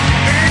 feet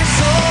ain't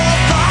so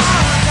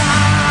far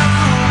down.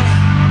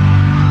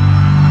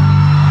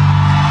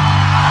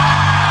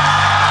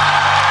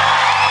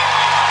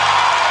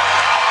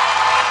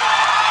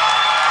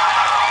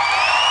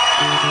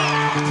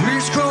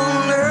 Please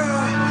come there.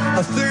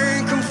 I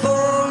think I'm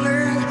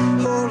falling,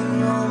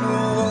 holding on to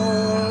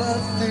all I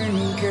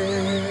think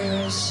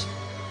is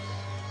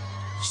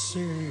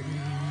safe.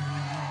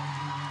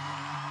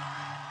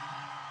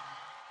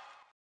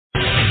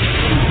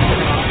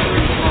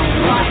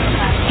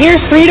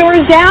 Here's Three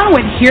Doors Down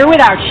with Here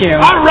Without You.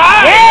 All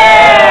right!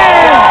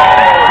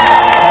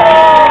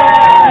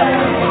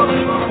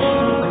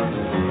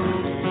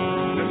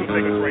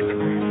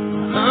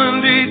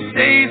 Hundred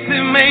days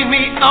that made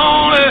me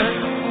older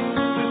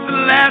since the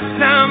last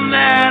time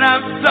that I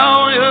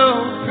saw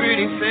your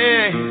pretty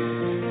face.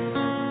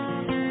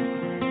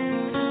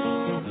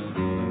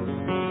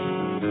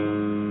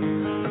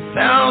 A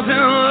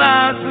thousand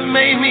lies that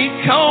made me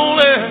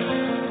colder,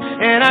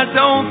 and I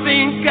don't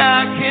think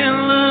I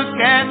can look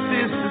at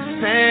this the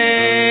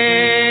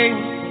same.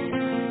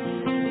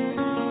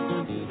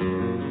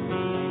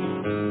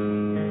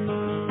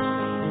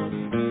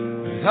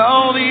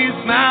 All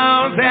these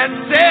miles that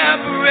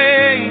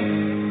separate,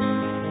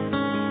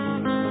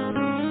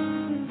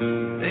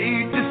 they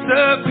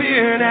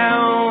disappear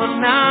now,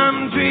 and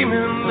I'm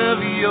dreaming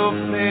of your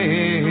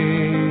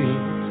face.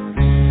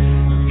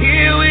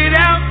 Here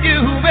without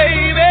you,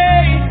 baby,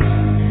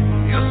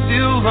 you're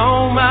still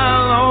on my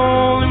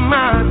lonely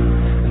mind.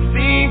 I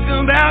think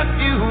about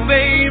you,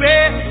 baby,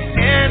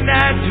 and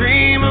I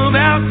dream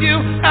about you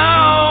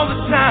all the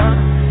time.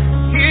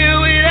 Here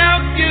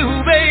without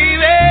you,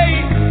 baby,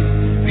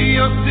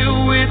 you're still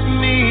with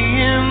me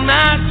in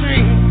my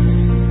dreams.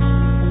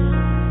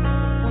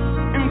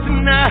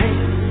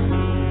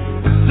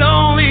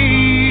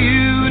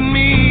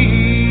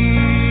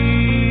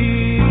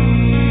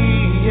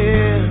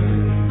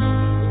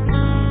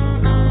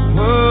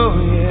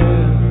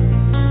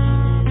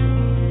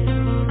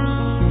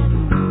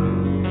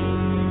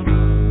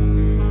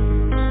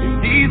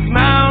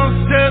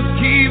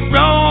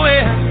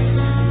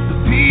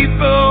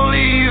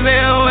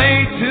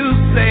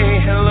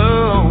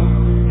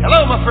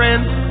 my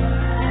friends.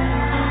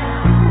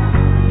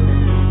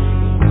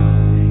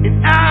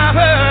 And I've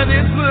heard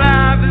this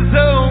life is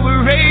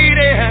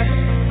overrated,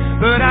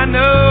 but I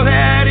know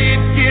that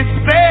it gets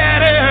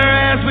better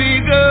as we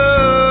go.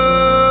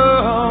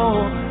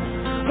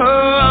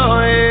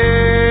 Oh yeah.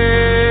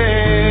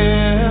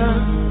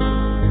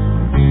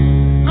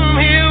 I'm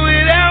here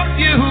without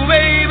you,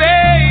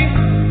 baby.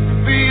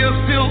 Feel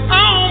still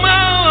on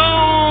my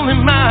lonely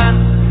mind.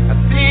 I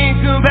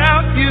think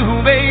about you,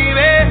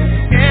 baby,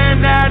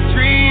 and I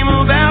dream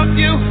about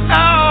you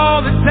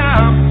all the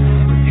time.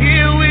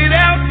 Here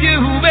without you,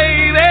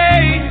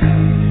 baby.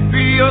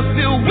 Feel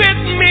still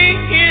with me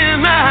in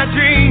my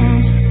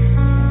dreams.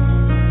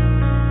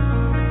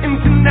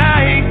 And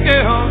tonight,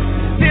 girl,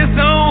 there's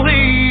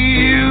only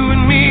you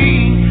and me.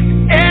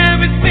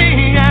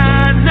 Everything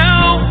I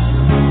know,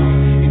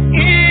 and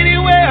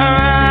anywhere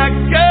I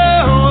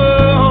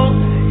go,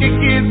 it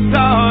gets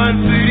hard,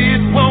 but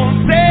it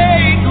won't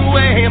take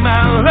away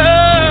my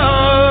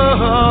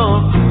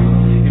love.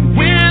 And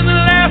when the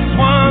last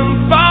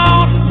one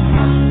falls,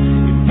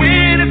 and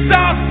when it's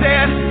all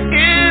said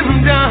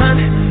and done,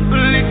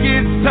 well, it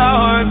gets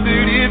hard,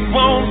 but it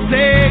won't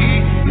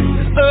take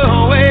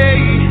away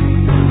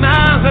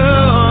my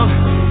love.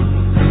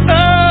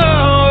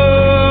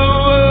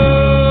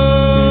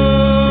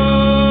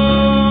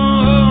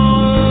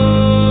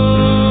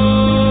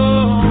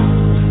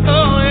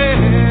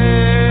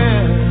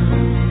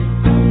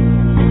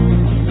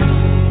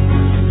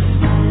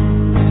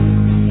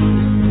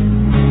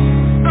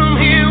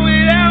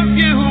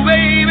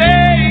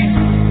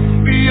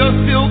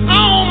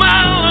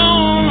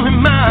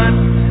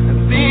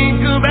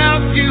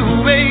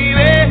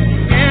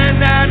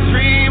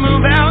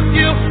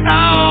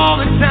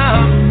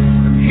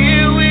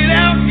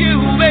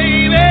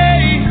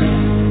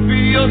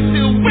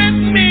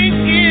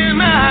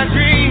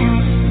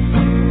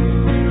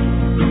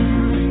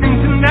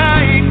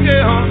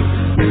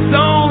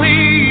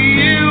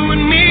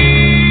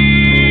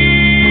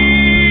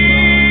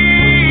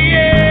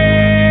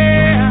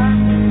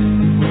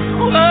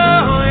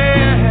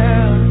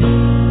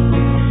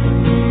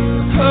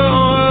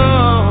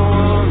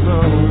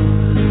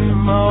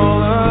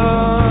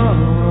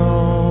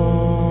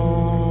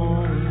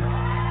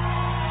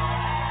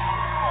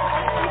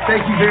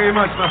 Thank you very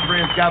much, my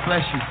friends. God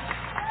bless you.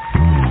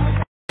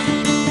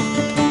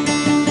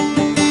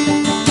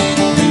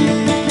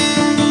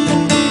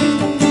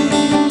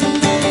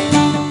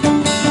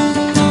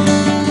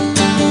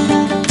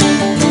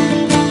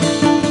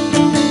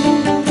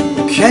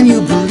 Can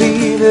you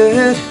believe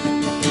it?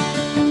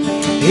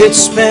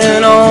 It's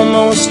been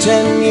almost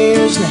 10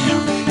 years now,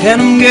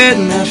 and I'm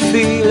getting that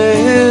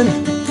feeling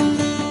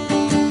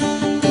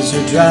as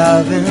we're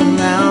driving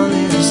around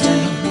this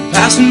town,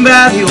 passing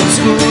by the old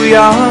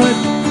schoolyard.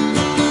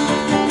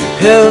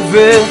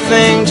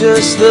 Everything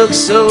just looks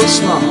so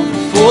small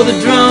before the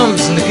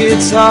drums and the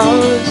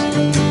guitars.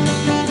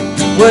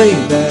 Way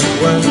back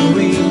when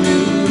we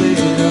knew it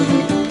all.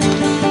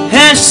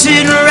 And she's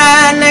sitting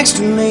right next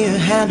to me, a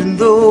hand in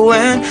the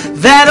wind.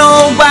 That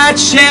old white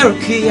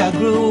Cherokee I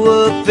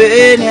grew up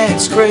in. Yeah,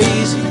 it's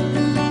crazy,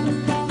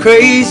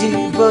 crazy,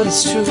 but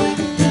it's true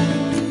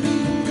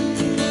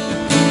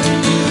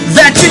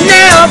that you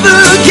never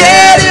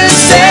get a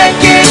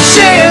second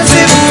chance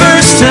at the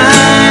first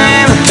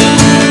time.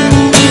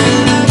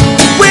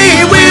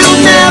 We will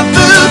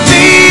never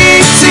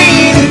be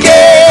seen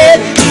again.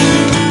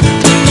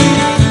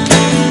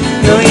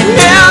 No, you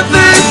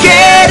never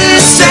get a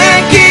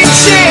second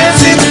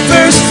chance at the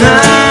first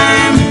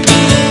time.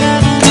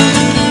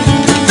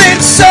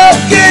 It's so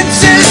good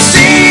to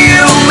see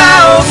you, my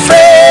old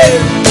friend.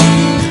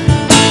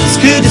 It's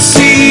good to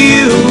see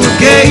you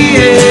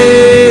again.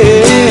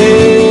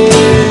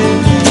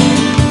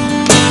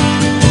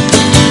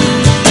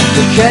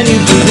 Can you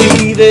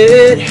believe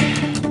it?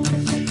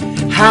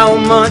 How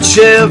much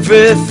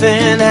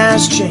everything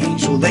has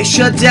changed. Well, they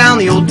shut down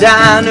the old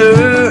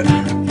diner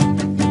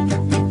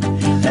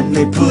and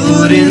they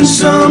put in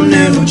some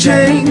new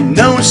chain.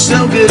 No, it's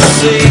so good to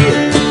see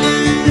it.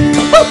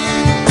 Woo!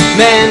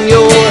 Man,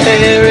 your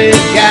hair, it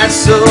got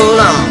so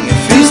long, it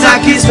feels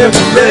like it's been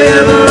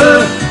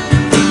forever.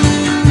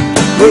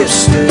 We're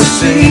still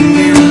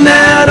singing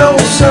that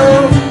old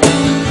song.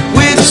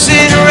 We're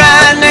sitting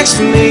right next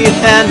to me,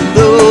 hand in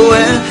the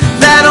wind.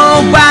 That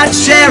old white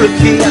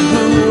Cherokee I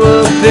grew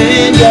up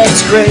in. Yeah,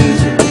 it's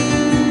crazy,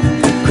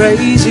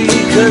 crazy,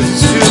 cause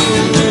it's true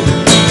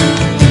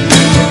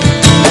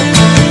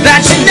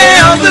that you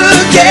never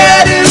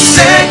get a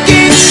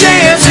second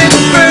chance at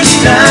the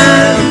first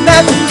time.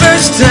 At the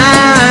first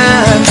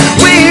time,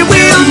 we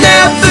will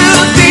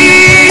never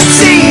be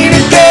seen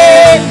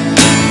again.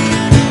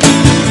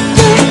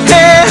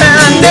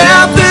 And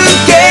never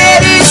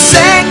get a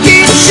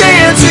second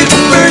chance at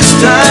the first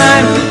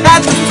time.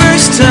 At the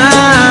first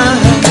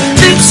time,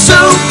 it's so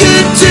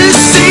good to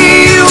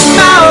see you,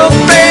 my old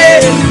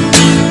friend.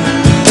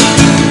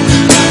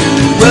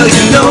 Well,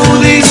 you know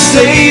they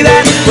say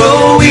that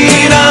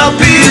growing up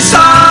is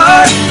hard.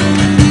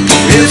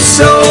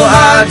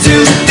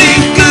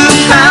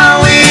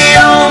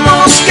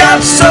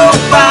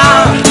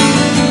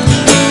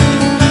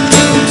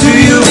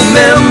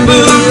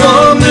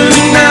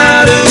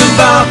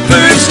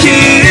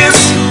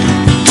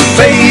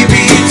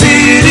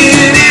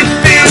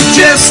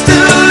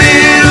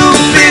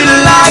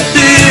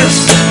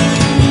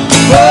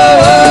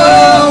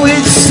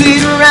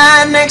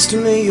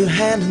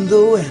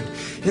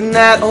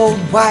 that old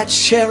white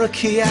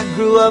Cherokee I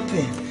grew up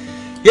in.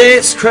 Yeah,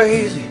 it's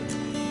crazy,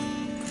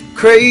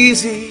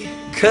 crazy,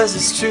 'cause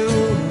it's true.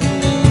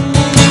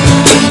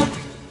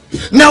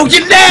 No,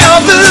 you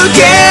never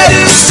get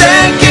a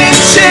second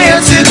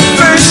chance at the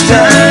first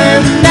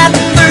time, not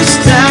the first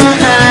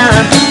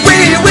time. We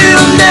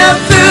will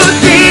never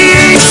be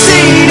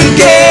 18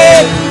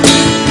 again.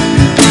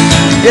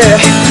 Yeah,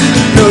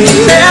 no, you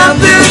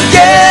never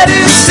get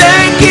a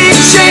second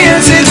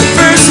chance at the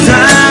first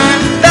time,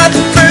 not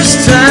the first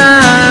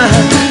time.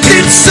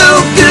 It's so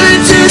good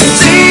to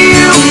see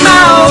you,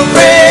 my old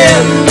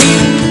friend.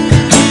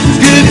 It's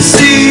good to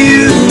see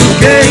you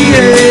again.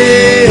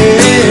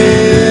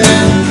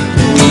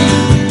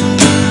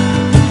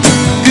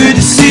 Good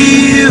to see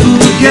you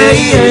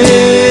again.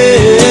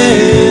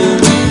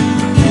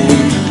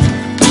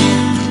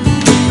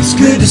 It's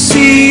good to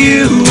see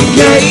you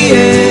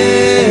again.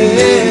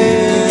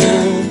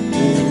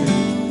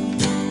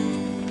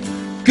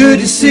 Good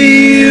to see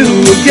you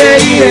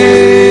again.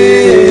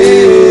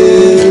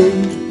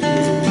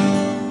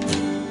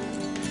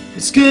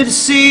 It's good to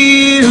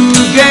see you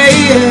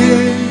again.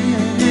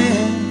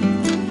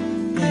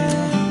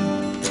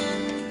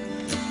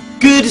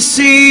 Good to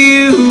see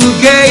you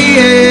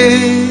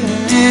again.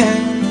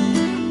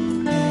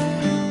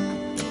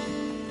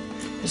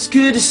 It's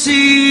good to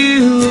see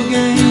you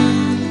again.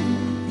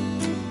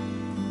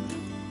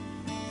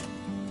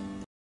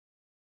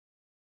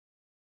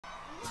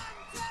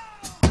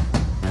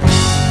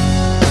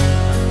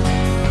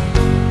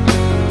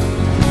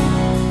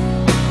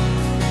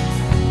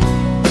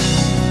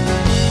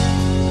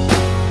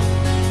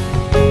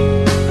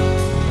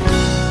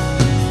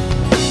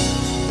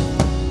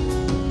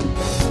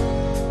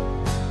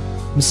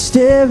 I'm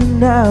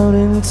staring out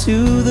into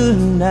the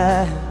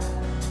night,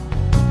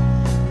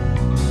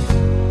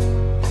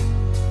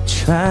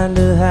 trying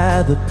to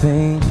hide the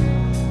pain.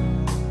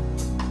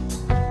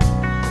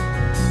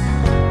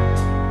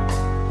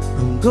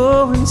 I'm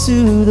going to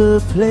the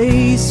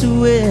place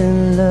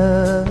where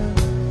love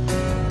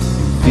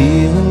and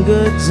feeling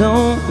good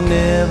don't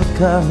never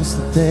cost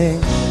a thing.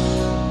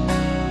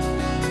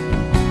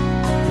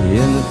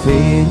 And the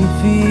pain you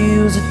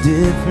feel's a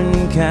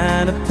different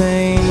kind of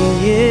pain,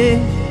 yeah.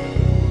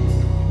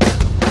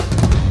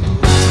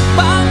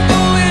 I'm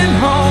going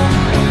home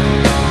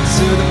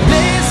to the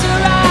place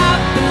where I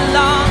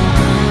belong,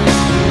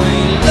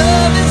 where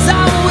love has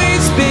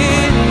always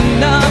been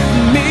enough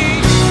for me.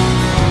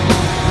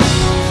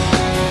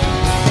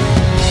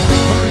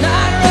 I'm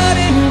not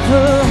running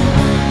from,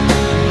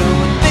 no,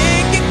 I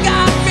think you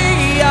got me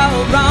all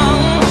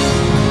wrong.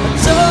 I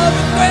don't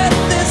regret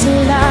this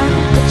life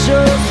I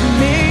chose for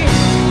me.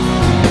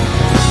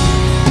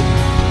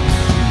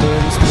 But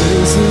these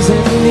places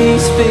and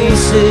these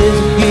faces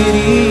are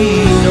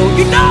getting, oh,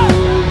 you know,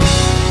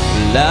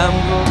 well,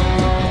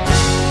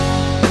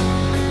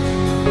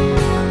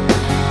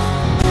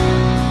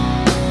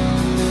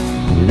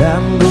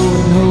 I'm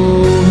going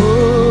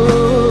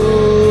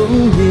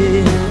home,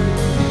 yeah.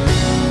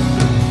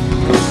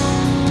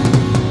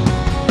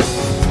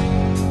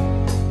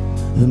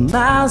 The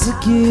miles are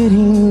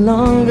getting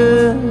longer,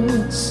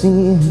 it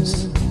seems,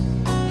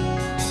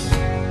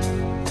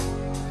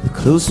 the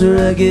closer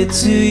I get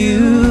to you,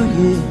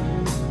 yeah.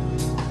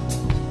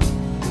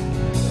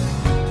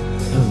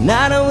 I've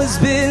not always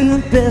been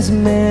the best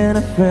man, a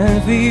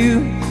friend for you,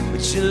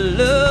 but your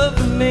love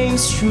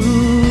remains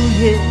true,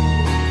 yeah.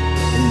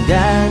 And I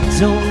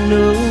don't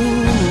know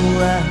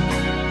why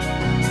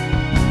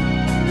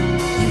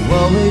you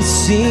always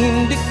seem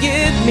to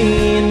give me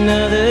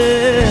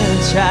another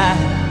try.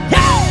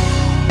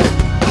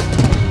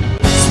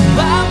 So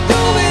I'm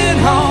going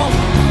home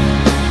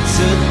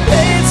to the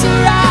place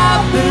where I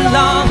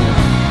belong,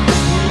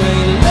 where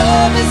your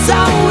love has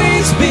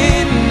always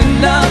been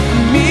enough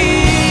for me,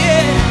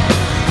 yeah.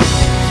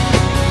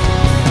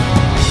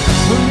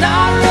 I'm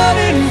not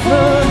running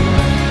for,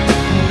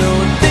 no,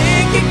 I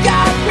think you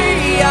got me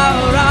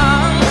all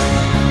wrong.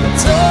 I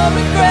don't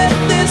regret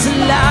this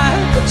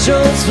life I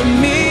chose for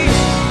me.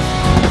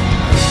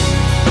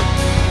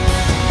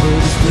 But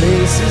these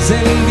places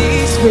and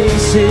these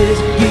faces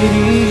get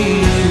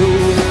you.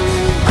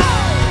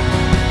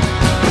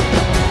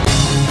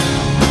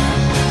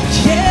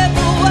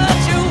 Careful what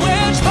you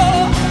wish for,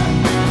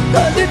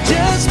 'cause you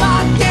just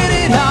might get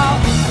it all.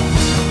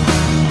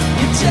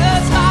 You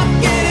just might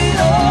get it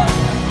all,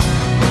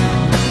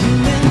 and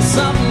then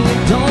something you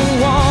don't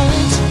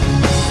want.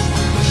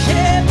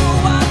 Careful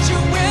what you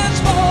wish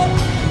for,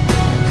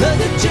 'cause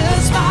you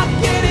just might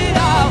get it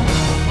all.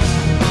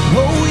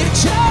 Oh, you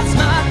just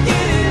might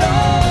get it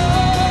all.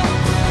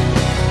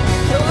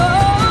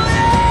 Oh,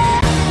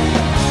 yeah.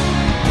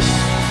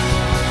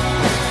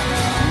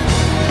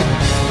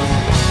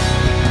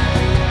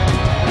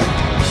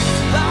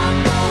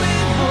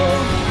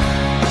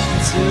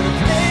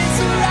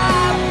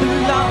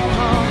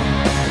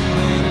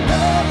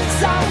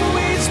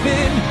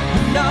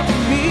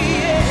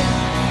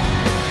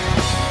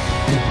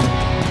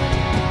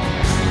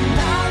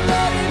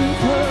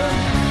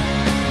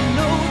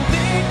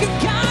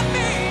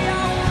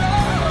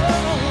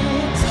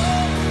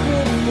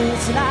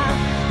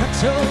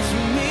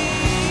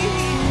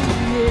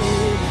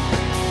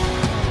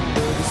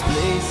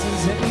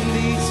 places and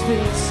these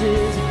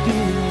faces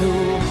again,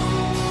 oh.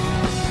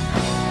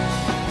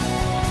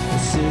 I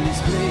said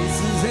these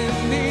places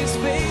and these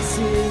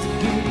faces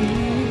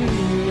again,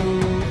 oh.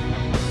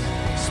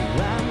 So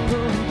I'm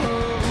going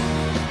home.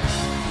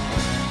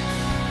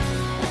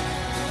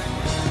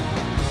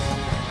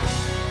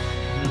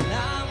 And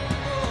I'm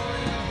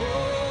going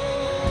home,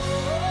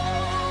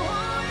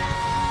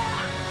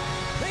 yeah.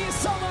 Thank you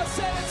so much,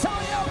 San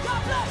Antonio.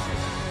 God bless you.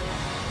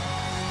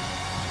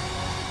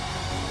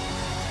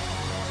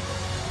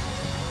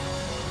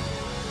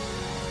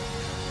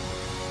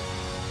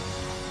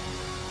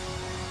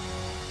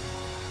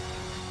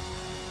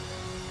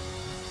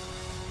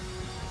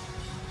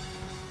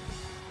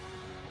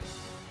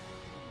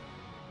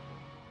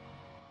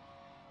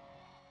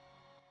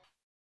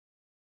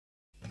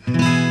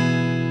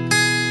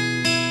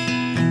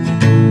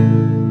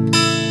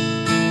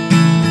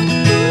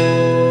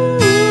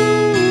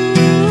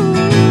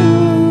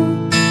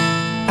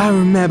 I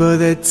remember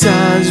the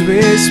times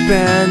we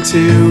spent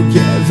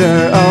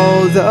together,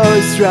 all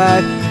those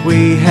drives.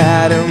 We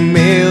had a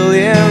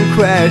million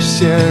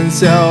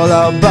questions all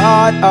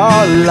about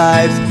our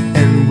lives.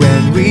 And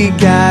when we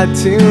got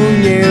to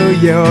New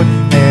York,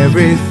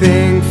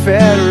 everything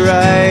felt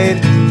right.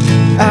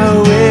 I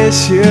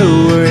wish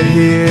you were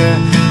here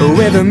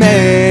with me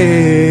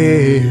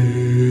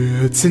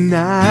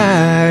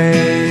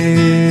tonight.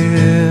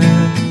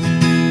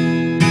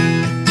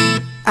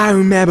 I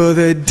remember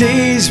the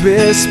days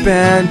we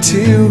spent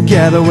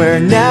together were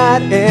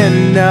not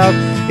enough.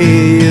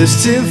 It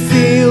used to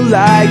feel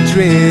like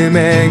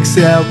dreaming,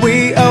 except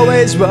we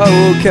always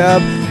woke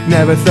up.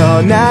 Never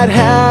thought not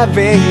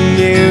having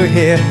you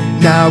here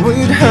now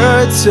would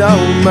hurt so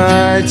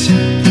much.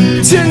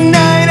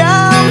 Tonight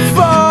I'm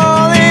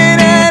falling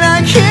and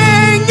I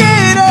can't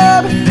get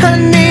up. I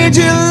need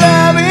your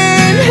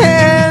loving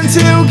hand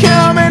to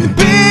come and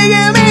pick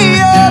me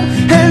up.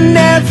 And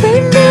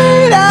every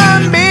night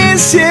I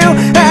miss you,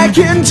 I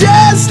can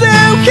just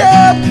look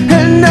up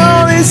and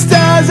all the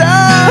stars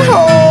are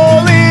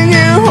holding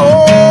you,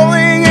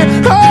 holding you,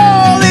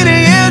 holding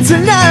you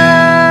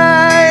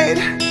tonight.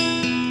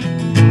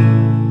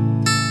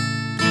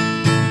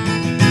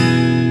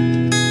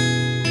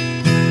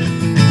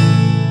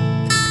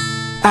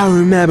 I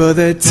remember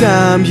the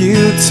time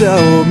you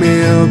told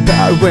me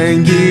about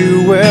when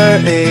you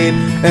were 8,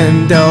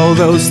 and all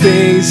those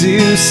things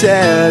you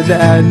said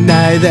that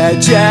night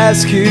that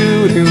just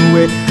couldn't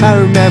wait. I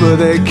remember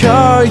the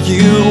car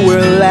you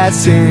were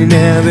last in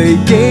and the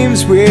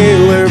games we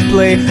were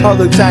playing, all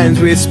the times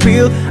we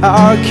spilled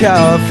our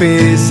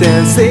coffees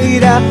and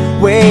stayed up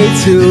way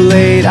too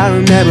late. I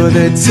remember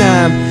the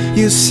time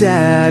you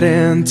sat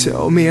and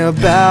told me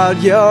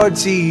about your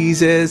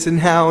Jesus and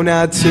how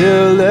not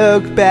to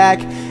look back,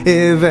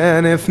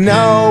 even if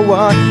no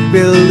one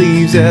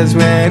believes us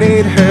when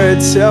it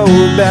hurts so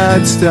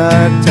bad.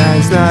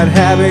 Sometimes not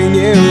having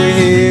you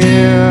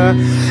here.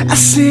 I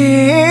sing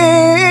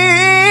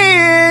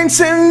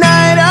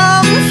tonight,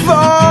 I'm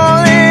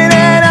falling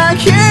and I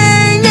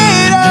can't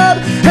get up.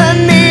 I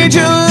need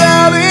your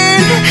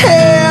loving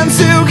hands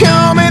to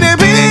come and pick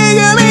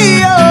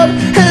me up.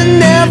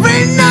 And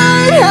every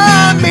night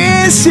I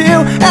miss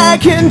you, I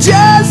can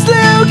just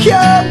look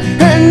up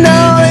and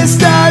all the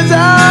stars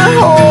are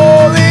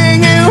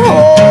holding you,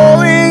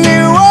 holding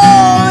you,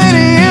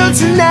 holding you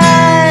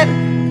tonight.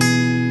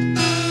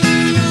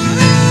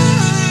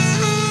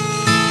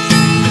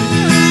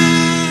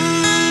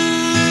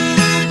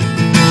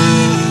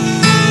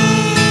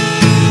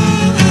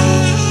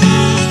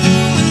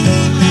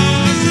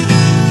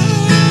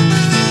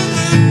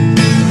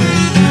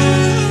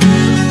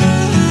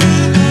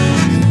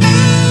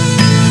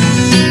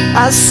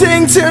 I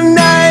sing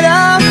tonight,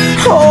 I'm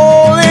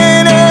holding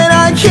and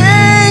I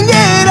can't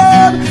get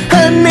up.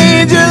 I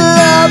need your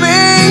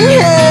loving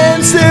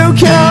hands to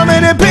come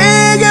and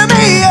pick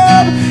me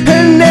up.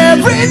 And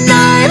every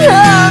night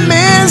I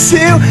miss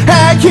you,